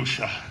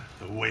 Lucia,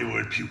 the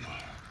wayward pupil.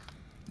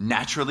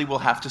 Naturally, we'll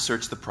have to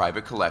search the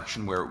private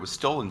collection where it was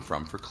stolen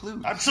from for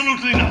clues.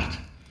 Absolutely not.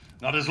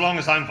 Not as long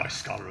as I'm Vice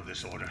Scholar of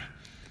this order.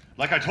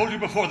 Like I told you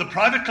before, the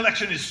private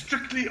collection is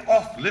strictly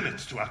off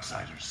limits to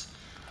outsiders.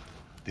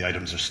 The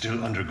items are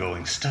still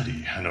undergoing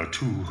study and are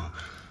too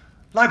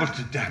liable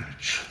to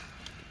damage.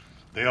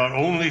 They are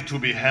only to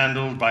be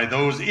handled by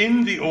those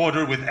in the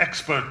order with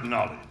expert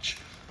knowledge.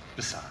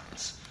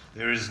 Besides,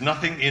 there is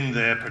nothing in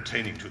there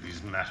pertaining to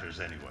these matters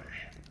anyway.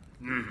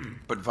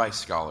 But Vice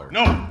Scholar...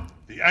 No!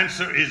 The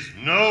answer is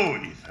no,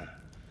 Ether.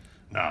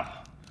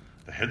 Now,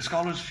 the head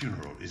scholar's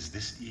funeral is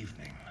this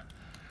evening.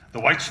 The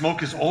white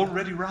smoke is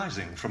already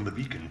rising from the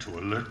beacon to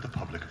alert the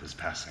public of his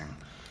passing.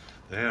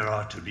 There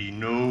are to be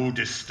no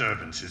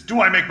disturbances.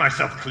 Do I make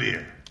myself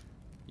clear?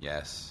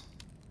 Yes.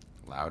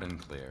 Loud and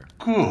clear.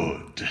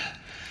 Good.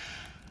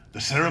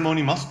 The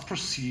ceremony must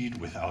proceed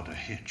without a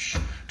hitch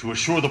to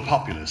assure the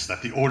populace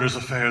that the Order's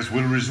affairs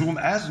will resume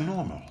as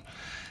normal,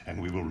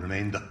 and we will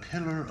remain the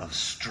pillar of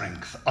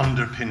strength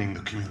underpinning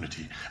the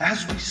community.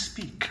 As we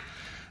speak,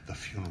 the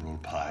funeral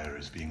pyre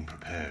is being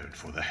prepared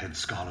for the head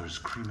scholar's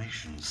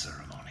cremation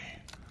ceremony.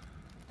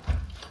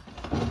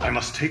 I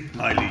must take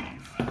my leave.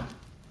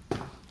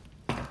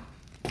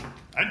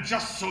 And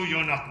just so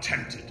you're not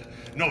tempted,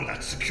 know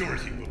that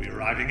security will be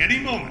arriving any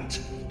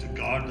moment to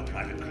guard the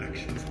private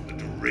collection for the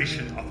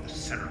duration of the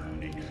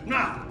ceremony.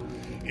 Now,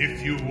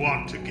 if you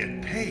want to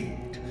get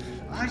paid,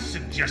 I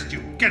suggest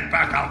you get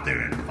back out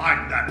there and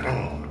find that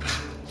orb.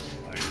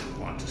 I don't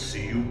want to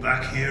see you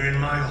back here in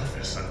my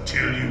office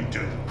until you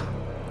do.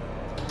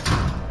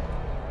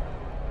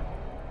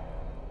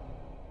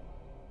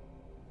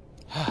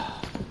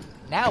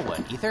 Now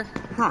what, Ether?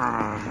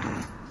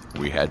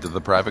 We head to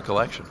the private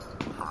collection.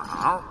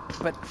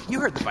 But you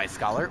heard the Vice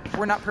Scholar.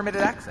 We're not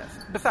permitted access.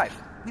 Besides,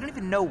 we don't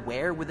even know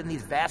where within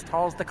these vast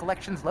halls the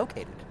collection's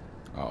located.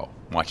 Oh,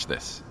 watch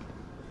this.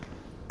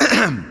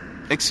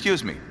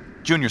 Excuse me,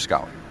 Junior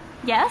Scholar.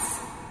 Yes?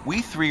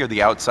 We 3 are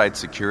the outside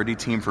security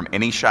team from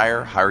any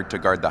shire hired to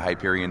guard the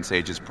Hyperion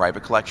Sage's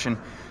private collection.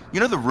 You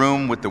know the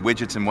room with the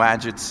widgets and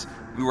wadgets?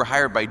 We were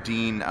hired by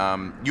Dean,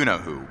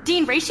 you-know-who.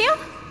 Dean Ratio?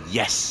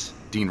 Yes,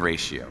 Dean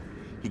Ratio.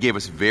 He gave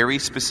us very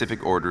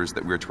specific orders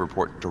that we are to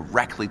report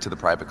directly to the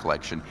private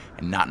collection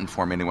and not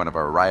inform anyone of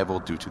our arrival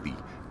due to the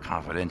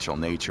confidential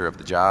nature of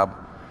the job.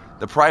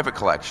 The private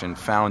collection,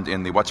 found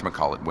in the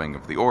whatchamacallit wing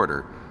of the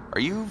Order.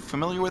 Are you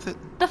familiar with it?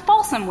 The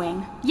Folsom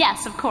Wing.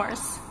 Yes, of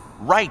course.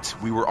 Right,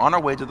 we were on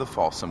our way to the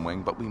Folsom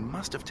Wing, but we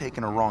must have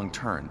taken a wrong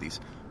turn. These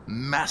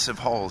massive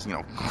halls,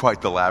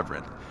 quite the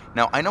labyrinth.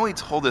 Now, I know he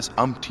told us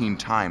umpteen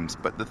times,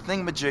 but the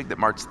thingamajig that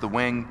marks the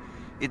wing,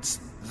 it's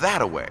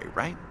that away,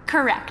 right?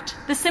 Correct.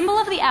 The symbol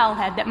of the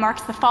owlhead that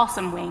marks the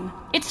Folsom wing.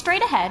 It's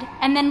straight ahead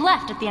and then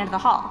left at the end of the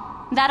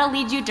hall. That'll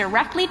lead you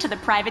directly to the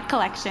private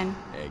collection.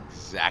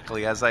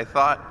 Exactly as I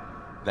thought.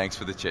 Thanks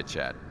for the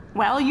chit-chat.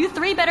 Well, you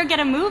three better get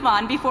a move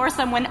on before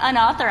someone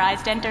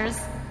unauthorized enters.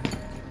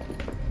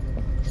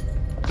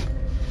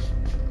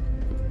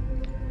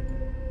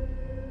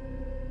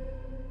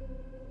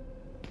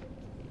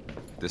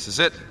 This is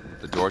it.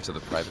 The door to the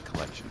private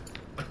collection.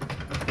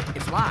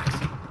 It's locked.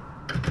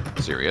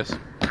 Serious?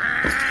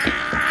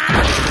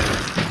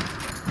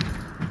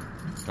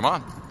 Come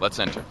on, let's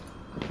enter.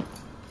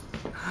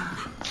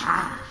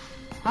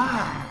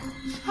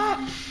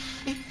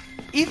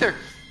 Ether,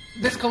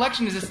 this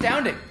collection is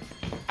astounding.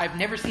 I've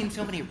never seen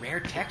so many rare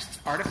texts,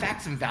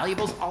 artifacts, and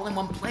valuables all in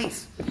one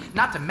place.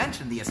 Not to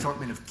mention the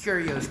assortment of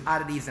curios,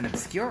 oddities, and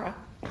obscura.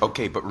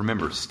 Okay, but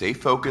remember, stay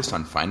focused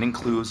on finding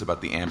clues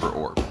about the Amber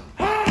Orb.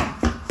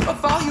 A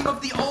volume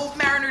of the Old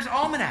Mariner's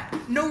Almanac.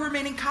 No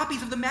remaining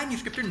copies of the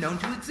manuscript are known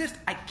to exist.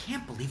 I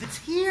can't believe it's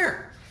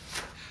here.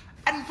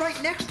 And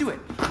right next to it,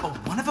 a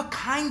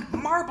one-of-a-kind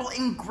marble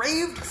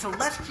engraved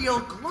celestial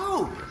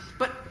globe.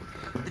 But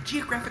the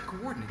geographic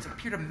coordinates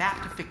appear to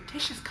map to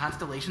fictitious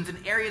constellations in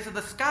areas of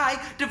the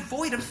sky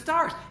devoid of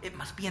stars. It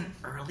must be an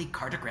early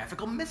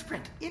cartographical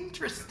misprint.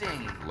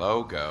 Interesting.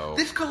 Logo.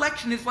 This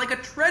collection is like a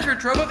treasure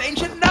trove of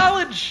ancient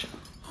knowledge.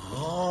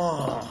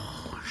 Oh,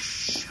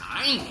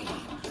 shiny.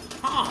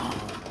 Oh.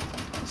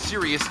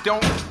 Sirius,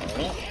 don't...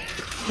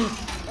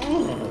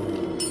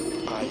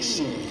 I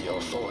see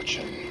your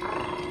fortune.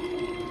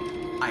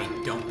 I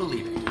don't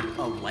believe it.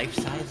 A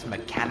life-size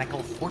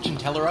mechanical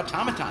fortune-teller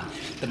automaton.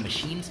 The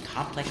machine's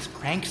complex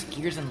cranks,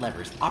 gears, and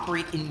levers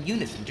operate in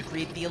unison to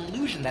create the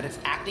illusion that it's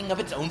acting of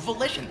its own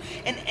volition.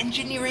 An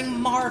engineering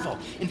marvel.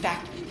 In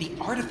fact, the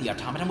art of the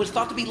automaton was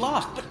thought to be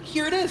lost, but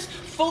here it is,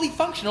 fully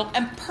functional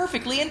and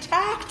perfectly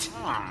intact.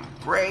 Oh,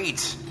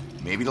 great.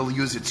 Maybe it'll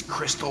use its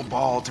crystal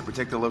ball to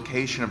predict the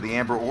location of the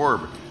Amber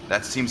Orb.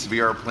 That seems to be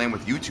our plan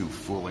with you two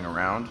fooling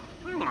around.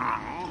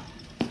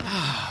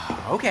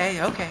 Okay.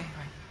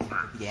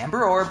 The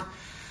Amber Orb.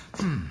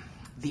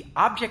 The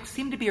objects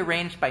seem to be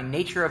arranged by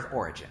nature of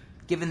origin.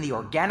 Given the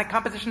organic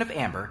composition of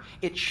amber,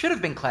 it should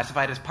have been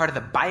classified as part of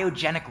the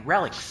biogenic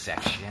relics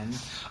section.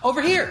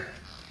 Over here!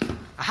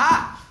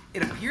 Aha!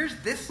 It appears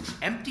this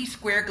empty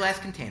square glass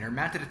container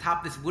mounted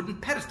atop this wooden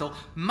pedestal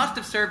must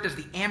have served as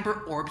the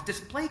Amber Orb's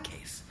display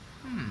case.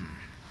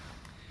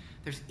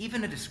 There's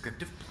even a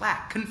descriptive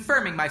plaque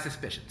confirming my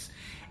suspicions.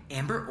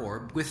 Amber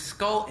Orb with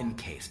skull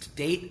encased.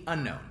 Date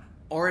unknown.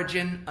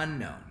 Origin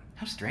unknown.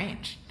 How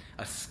strange.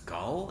 A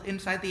skull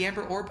inside the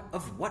Amber Orb?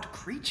 Of what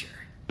creature?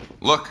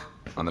 Look,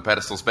 on the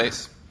pedestal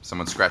space.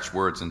 Someone scratched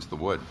words into the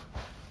wood.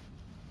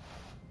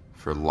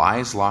 For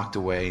lies locked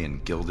away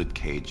in gilded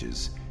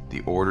cages,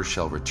 the order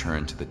shall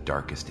return to the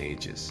darkest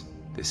ages.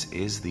 This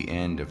is the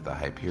end of the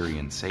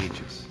Hyperion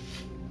sages.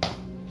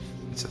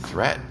 It's a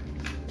threat,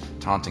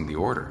 taunting the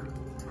order.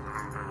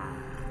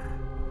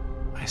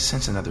 I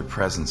sense another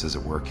presence is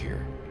at work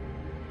here.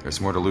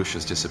 There's more to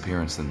Lucia's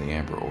disappearance than the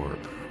Amber Orb.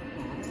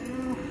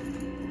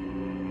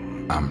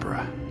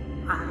 Umbra.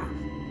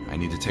 I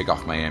need to take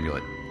off my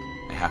amulet.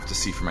 I have to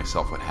see for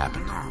myself what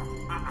happened.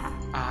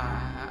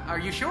 Are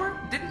you sure?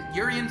 Didn't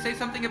Urian say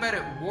something about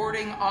it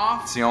warding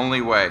off? It's the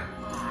only way.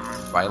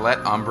 If I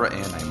let Umbra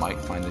in, I might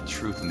find the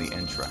truth in the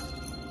Intra.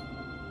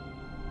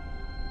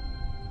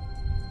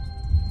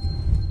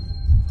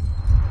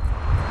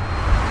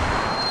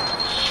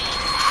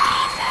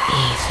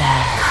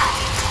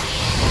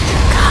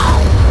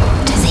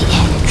 Come to the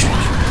Intra.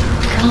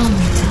 Come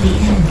to the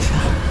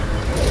Intra.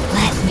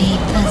 Let me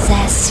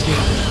possess you.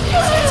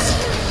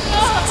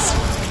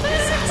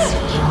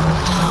 Your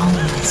home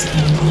is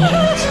in the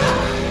Intra.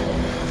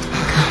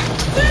 Come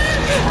to the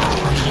Intra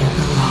where you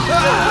belong.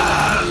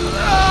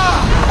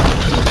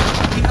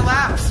 He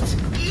collapsed.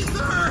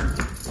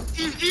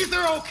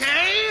 Ether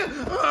okay?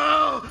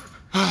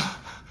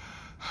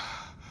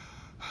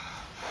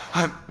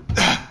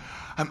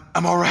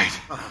 I'm all right.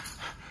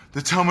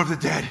 The Tome of the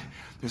Dead.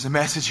 There's a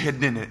message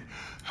hidden in it.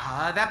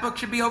 That book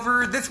should be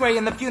over this way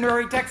in the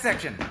funerary text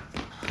section.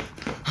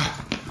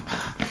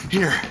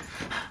 Here,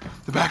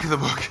 the back of the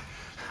book.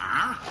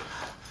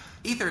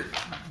 Ether,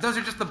 those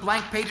are just the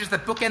blank pages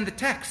that bookend the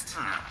text.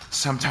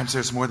 Sometimes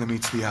there's more than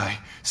meets the eye.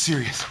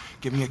 Sirius,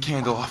 give me a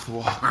candle off the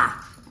wall.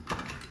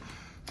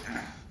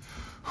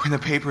 When the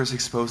paper is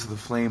exposed to the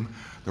flame,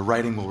 the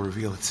writing will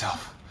reveal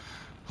itself.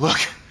 Look.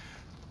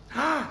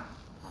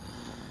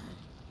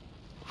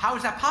 How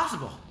is that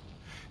possible?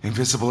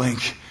 Invisible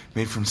ink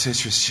made from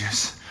citrus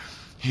juice.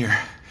 Here,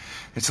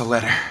 it's a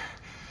letter.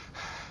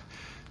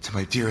 To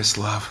my dearest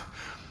love,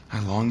 I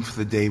long for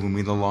the day when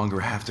we no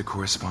longer have to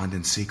correspond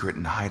in secret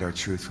and hide our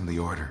truth from the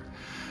Order.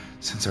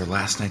 Since our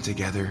last night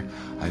together,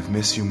 I've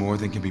missed you more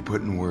than can be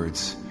put in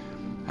words.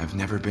 I've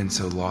never been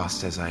so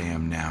lost as I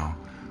am now,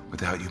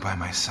 without you by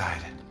my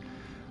side.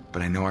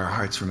 But I know our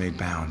hearts were made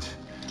bound.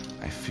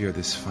 I fear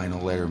this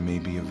final letter may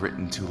be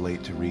written too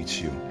late to reach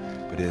you,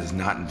 but it is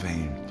not in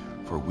vain,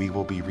 for we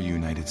will be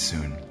reunited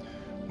soon.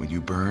 When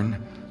you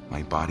burn,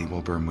 my body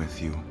will burn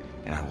with you,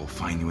 and I will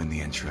find you in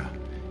the Intra.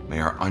 May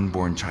our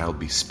unborn child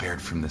be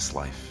spared from this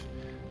life.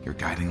 Your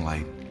guiding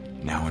light,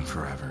 now and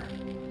forever.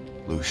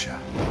 Lucia.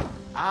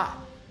 Ah,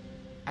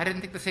 I didn't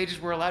think the sages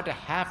were allowed to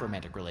have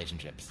romantic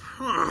relationships.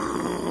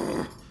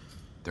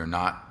 They're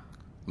not.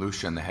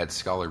 Lucia and the head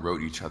scholar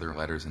wrote each other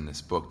letters in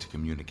this book to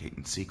communicate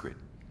in secret.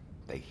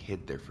 They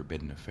hid their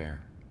forbidden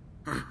affair.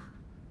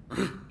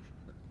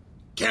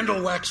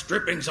 Candle wax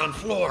drippings on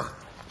floor.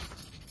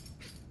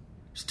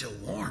 Still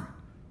warm.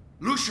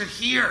 Lucia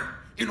here,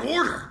 in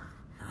order.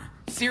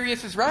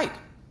 Sirius is right.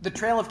 The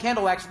trail of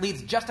candle wax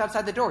leads just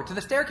outside the door to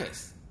the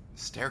staircase.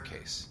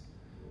 Staircase?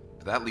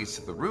 But that leads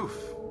to the roof.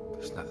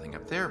 There's nothing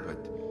up there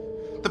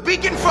but... the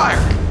beacon fire!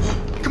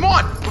 Come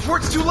on, before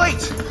it's too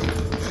late!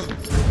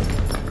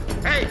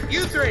 Hey,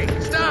 you three,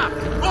 stop!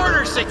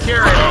 Order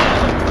security!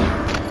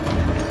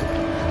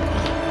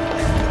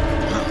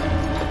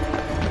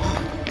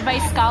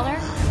 Vice Scholar,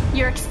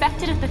 you're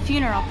expected at the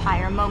funeral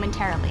pyre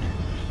momentarily.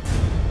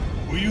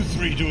 What are you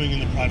three doing in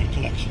the private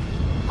collection?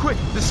 Quick,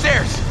 the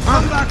stairs!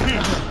 Come back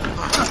here!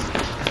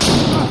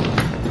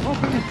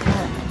 Open it!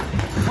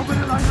 Open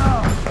it right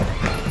now!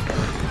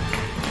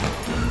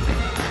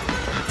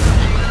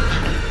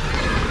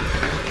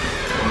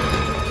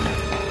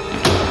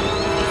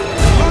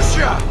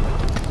 Lucia!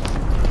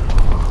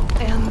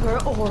 Amber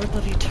orb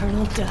of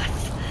eternal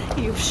death.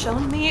 You've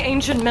shown me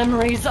ancient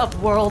memories of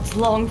worlds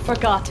long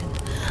forgotten.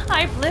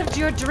 I've lived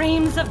your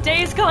dreams of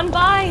days gone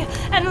by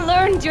and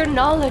learned your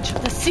knowledge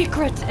of the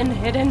secret and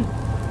hidden.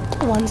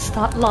 Once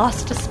thought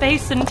lost to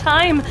space and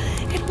time,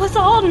 it was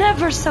all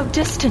never so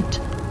distant.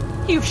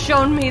 You've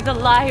shown me the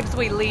lives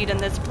we lead in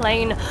this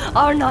plane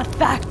are not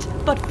fact,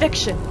 but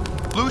fiction.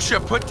 Lucia,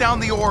 put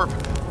down the orb.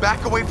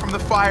 Back away from the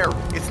fire.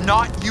 It's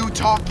not you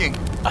talking.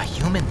 A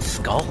human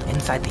skull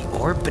inside the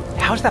orb? But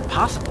how's that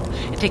possible?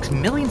 It takes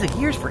millions of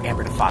years for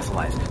amber to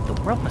fossilize.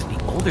 The world must be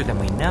older than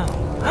we know.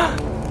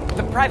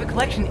 The private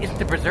collection isn't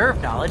to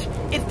preserve knowledge,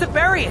 it's to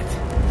bury it.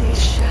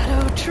 These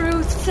shadow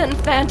truths and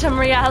phantom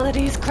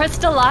realities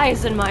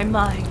crystallize in my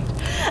mind.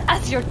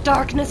 As your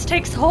darkness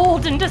takes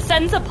hold and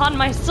descends upon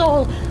my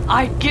soul,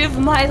 I give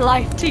my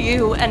life to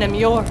you and am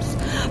yours,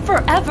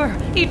 forever,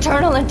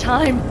 eternal in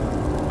time.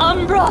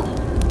 Umbra,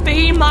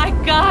 be my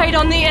guide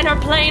on the inner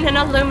plane and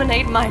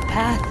illuminate my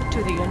path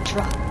to the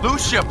Intra.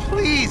 Lucia,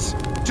 please,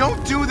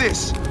 don't do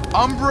this.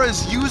 Umbra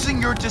is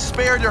using your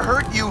despair to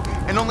hurt you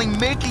and only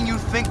making you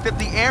think that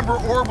the amber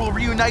orb will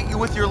reunite you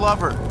with your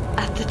lover.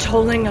 At the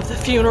tolling of the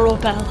funeral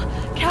bell,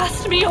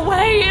 cast me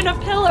away in a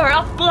pillar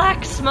of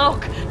black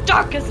smoke,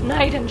 dark as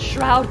night, and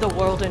shroud the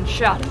world in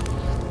shadow.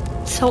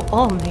 So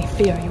all may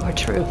fear your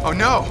truth. Oh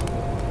no!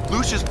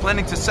 Lucia's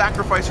planning to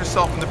sacrifice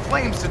herself in the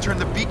flames to turn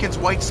the beacon's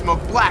white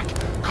smoke black,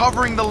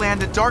 covering the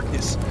land in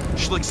darkness.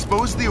 She'll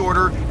expose the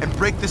order and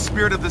break the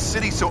spirit of the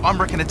city so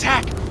Umbra can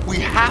attack. We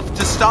have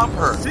to stop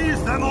her.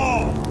 Seize them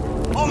all!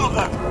 All of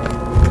them!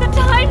 The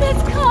time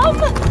has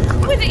come!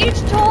 With each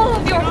toll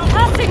of your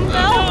passing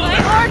bell, my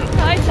heart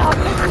cries out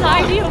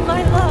beside you,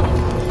 my love.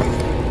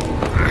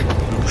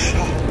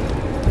 Lucia.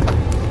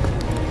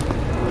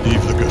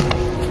 Leave the girl.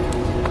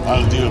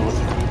 I'll deal with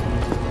her.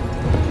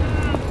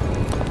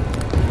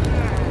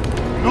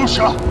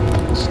 Lucia!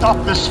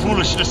 Stop this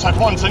foolishness at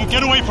once and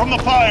get away from the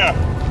fire!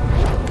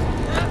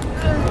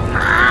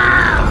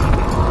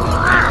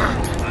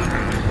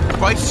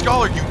 Vice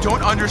Scholar, you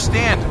don't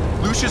understand.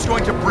 Lucia's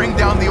going to bring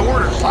down the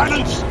order.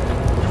 Silence!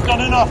 You've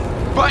done enough.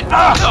 But...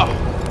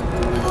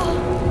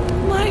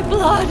 My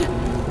blood,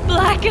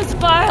 black as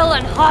bile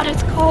and hot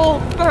as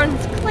coal,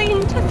 burns clean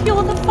to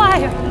fuel the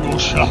fire.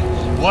 Lucia,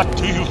 what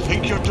do you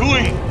think you're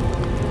doing?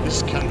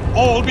 This can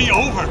all be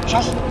over.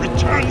 Just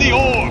return the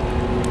orb.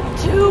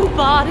 Two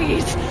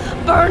bodies,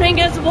 burning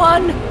as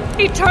one,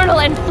 eternal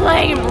in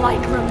flame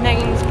like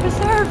remains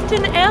preserved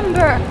in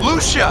amber.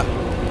 Lucia,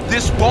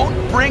 this won't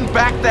bring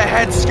back the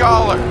head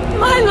scholar.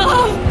 My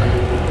love,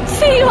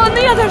 see you on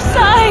the other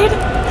side.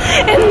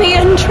 In the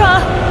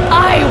Intra,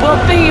 I will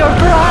be your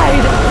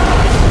bride.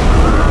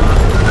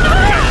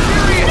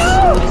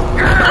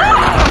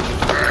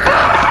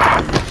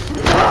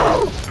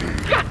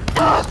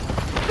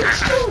 It's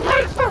too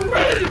late for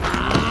me!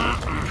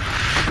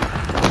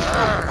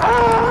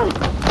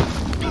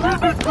 Let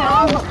me go!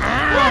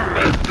 Let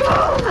me go!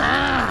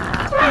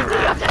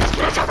 Worthy of this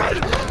misery!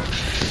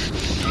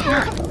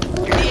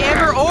 The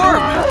amber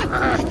orb!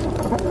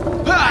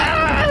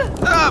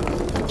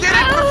 Get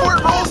it before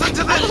it rolls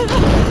into the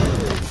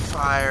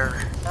fire.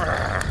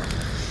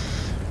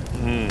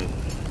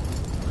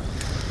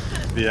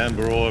 The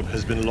amber orb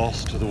has been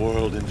lost to the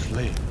world in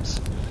flames.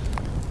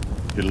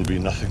 It'll be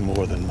nothing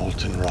more than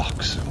molten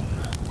rock soon.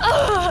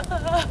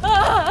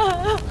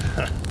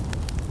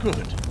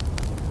 Good.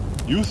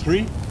 You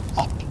three,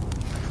 up.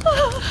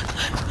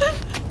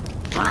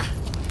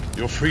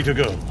 You're free to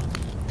go.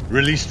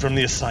 Released from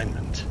the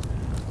assignment.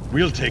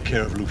 We'll take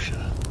care of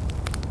Lucia.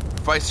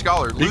 Vice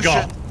Scholar, Be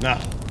gone,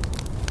 now.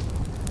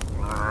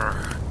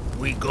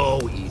 We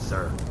go,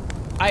 Ether.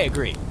 I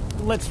agree.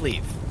 Let's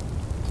leave.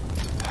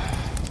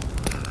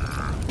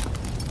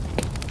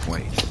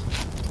 Wait.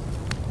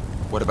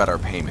 What about our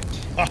payment?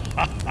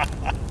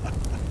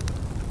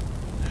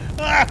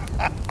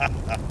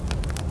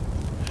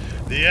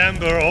 The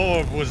Amber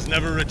Orb was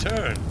never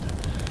returned,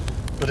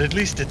 but at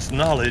least its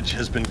knowledge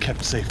has been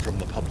kept safe from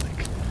the public.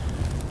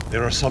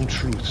 There are some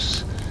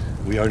truths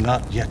we are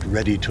not yet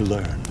ready to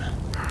learn.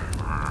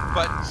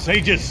 But...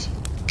 Sages!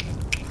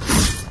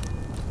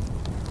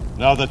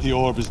 Now that the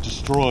orb is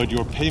destroyed,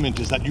 your payment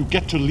is that you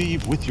get to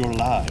leave with your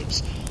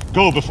lives.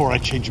 Go before I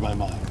change my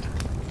mind.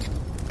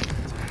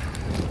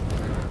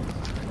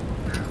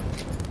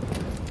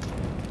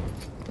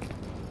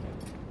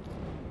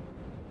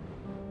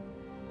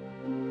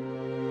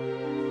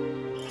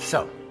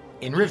 So,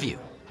 in review,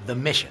 the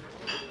mission: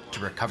 to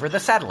recover the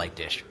satellite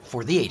dish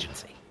for the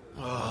agency.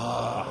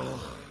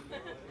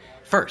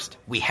 First,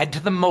 we head to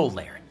the mole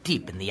lair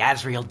deep in the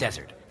Azrael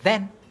Desert.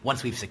 Then,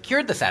 once we've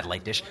secured the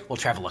satellite dish, we'll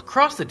travel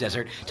across the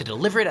desert to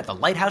deliver it at the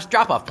lighthouse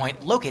drop-off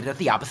point located at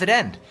the opposite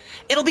end.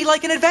 It'll be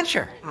like an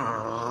adventure.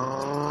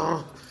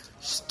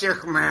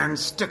 Stickman,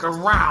 stick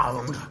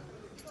around.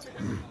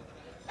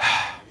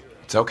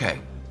 It's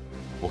okay.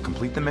 We'll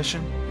complete the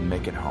mission and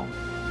make it home.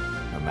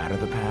 No matter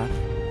the path,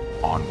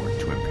 onward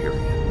to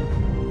Imperium.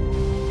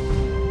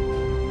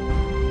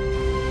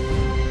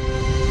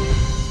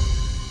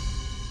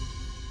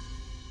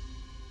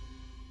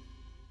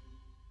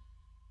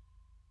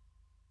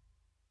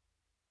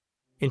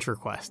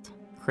 InterQuest,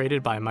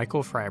 created by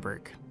Michael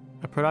Freiberg,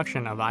 a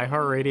production of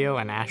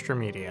iHeartRadio and Astra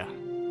Media.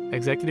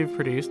 Executive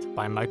produced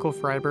by Michael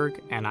Freiberg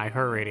and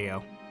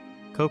iHeartRadio.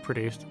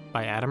 Co-produced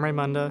by Adam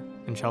Raimunda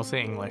and Chelsea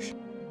English.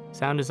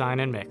 Sound design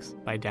and mix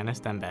by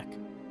Dennis Dembeck.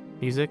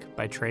 Music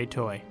by Trey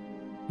Toy.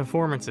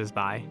 Performances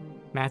by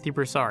Matthew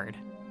Broussard,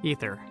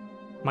 Ether,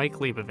 Mike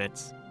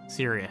Leibovitz,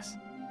 Sirius,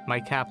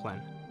 Mike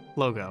Kaplan,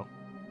 Logo,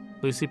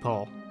 Lucy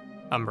Pohl,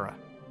 Umbra.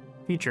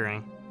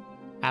 Featuring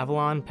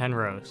Avalon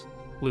Penrose,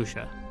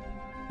 Lucia,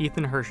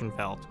 Ethan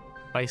Hirschenfeld,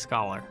 Vice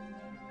Scholar,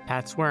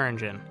 Pat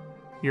Swearingen,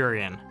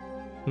 Urian,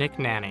 Nick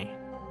Nanny,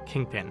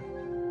 Kingpin,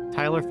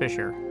 Tyler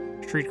Fisher,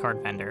 Street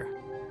Card Vendor,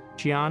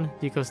 Gian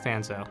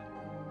DiCostanzo,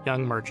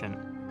 Young Merchant,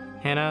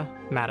 Hannah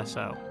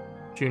Matiso,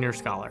 Junior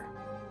Scholar.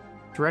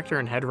 Director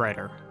and Head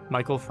Writer,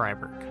 Michael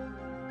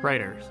Freiberg.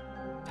 Writers,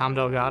 Tom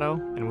Delgado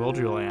and Will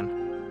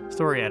Julian.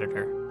 Story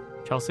Editor,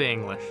 Chelsea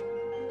English.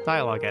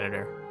 Dialogue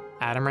Editor,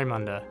 Adam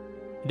Raimunda.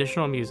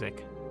 Additional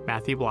music,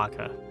 Matthew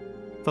Blaka.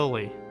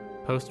 Foley,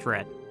 Post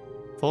Red.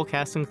 Full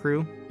cast and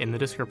crew in the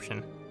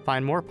description.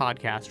 Find more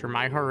podcasts from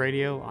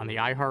iHeartRadio on the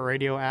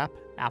iHeartRadio app,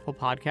 Apple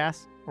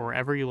Podcasts, or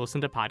wherever you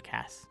listen to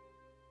podcasts.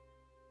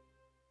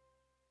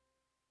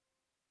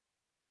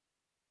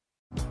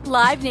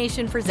 Live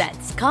Nation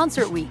presents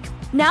Concert Week.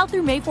 Now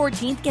through May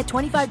 14th, get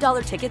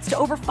 $25 tickets to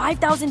over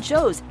 5,000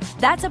 shows.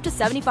 That's up to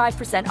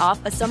 75% off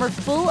a summer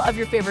full of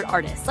your favorite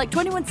artists like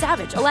 21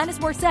 Savage, Alanis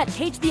Morissette,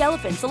 Cage the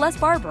Elephant,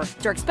 Celeste Barber,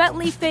 Dierks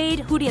Bentley,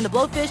 Fade, Hootie and the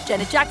Blowfish,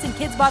 Janet Jackson,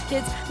 Kids Bop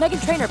Kids,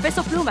 Meghan Trainor,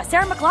 Peso Pluma,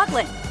 Sarah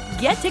McLachlan.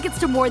 Get tickets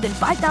to more than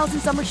 5,000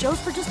 summer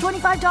shows for just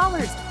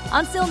 $25.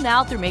 Until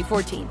now through May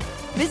 14th.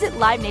 Visit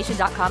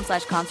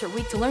LiveNation.com/Concert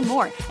Week to learn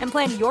more and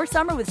plan your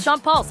summer with Sean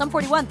Paul, Sum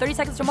 41, 30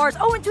 Seconds to Mars,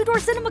 and Two Door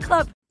Cinema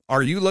Club.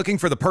 Are you looking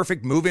for the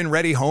perfect move-in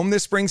ready home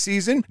this spring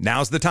season?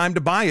 Now's the time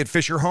to buy at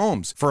Fisher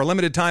Homes. For a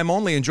limited time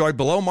only, enjoy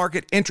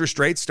below-market interest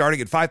rates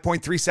starting at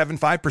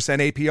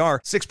 5.375% APR,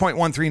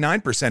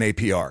 6.139%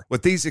 APR.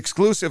 With these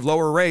exclusive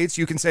lower rates,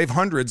 you can save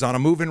hundreds on a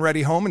move-in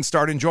ready home and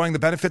start enjoying the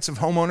benefits of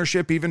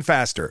homeownership even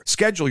faster.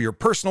 Schedule your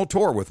personal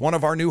tour with one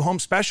of our new home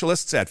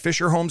specialists at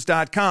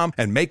FisherHomes.com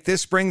and make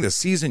this spring the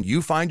season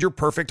you find your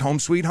perfect home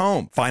sweet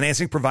home.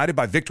 Financing provided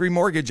by Victory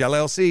Mortgage,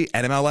 LLC,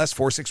 NMLS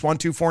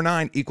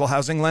 461249, Equal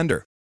Housing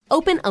Lender.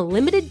 Open a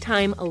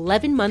limited-time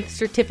 11-month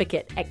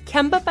certificate at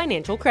Kemba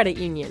Financial Credit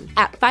Union.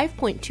 At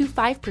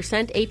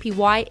 5.25%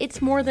 APY,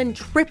 it's more than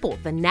triple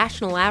the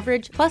national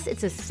average, plus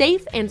it's a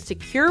safe and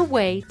secure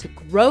way to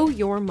grow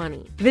your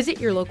money.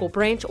 Visit your local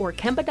branch or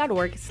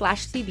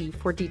kemba.org/cb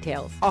for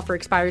details. Offer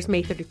expires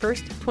May 31st,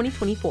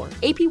 2024.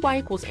 APY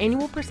equals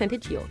annual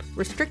percentage yield.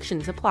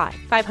 Restrictions apply.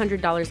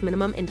 $500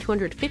 minimum and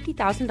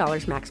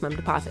 $250,000 maximum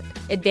deposit.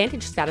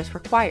 Advantage status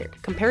required.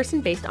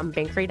 Comparison based on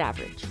bank rate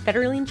average.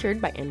 Federally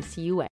insured by NCUA.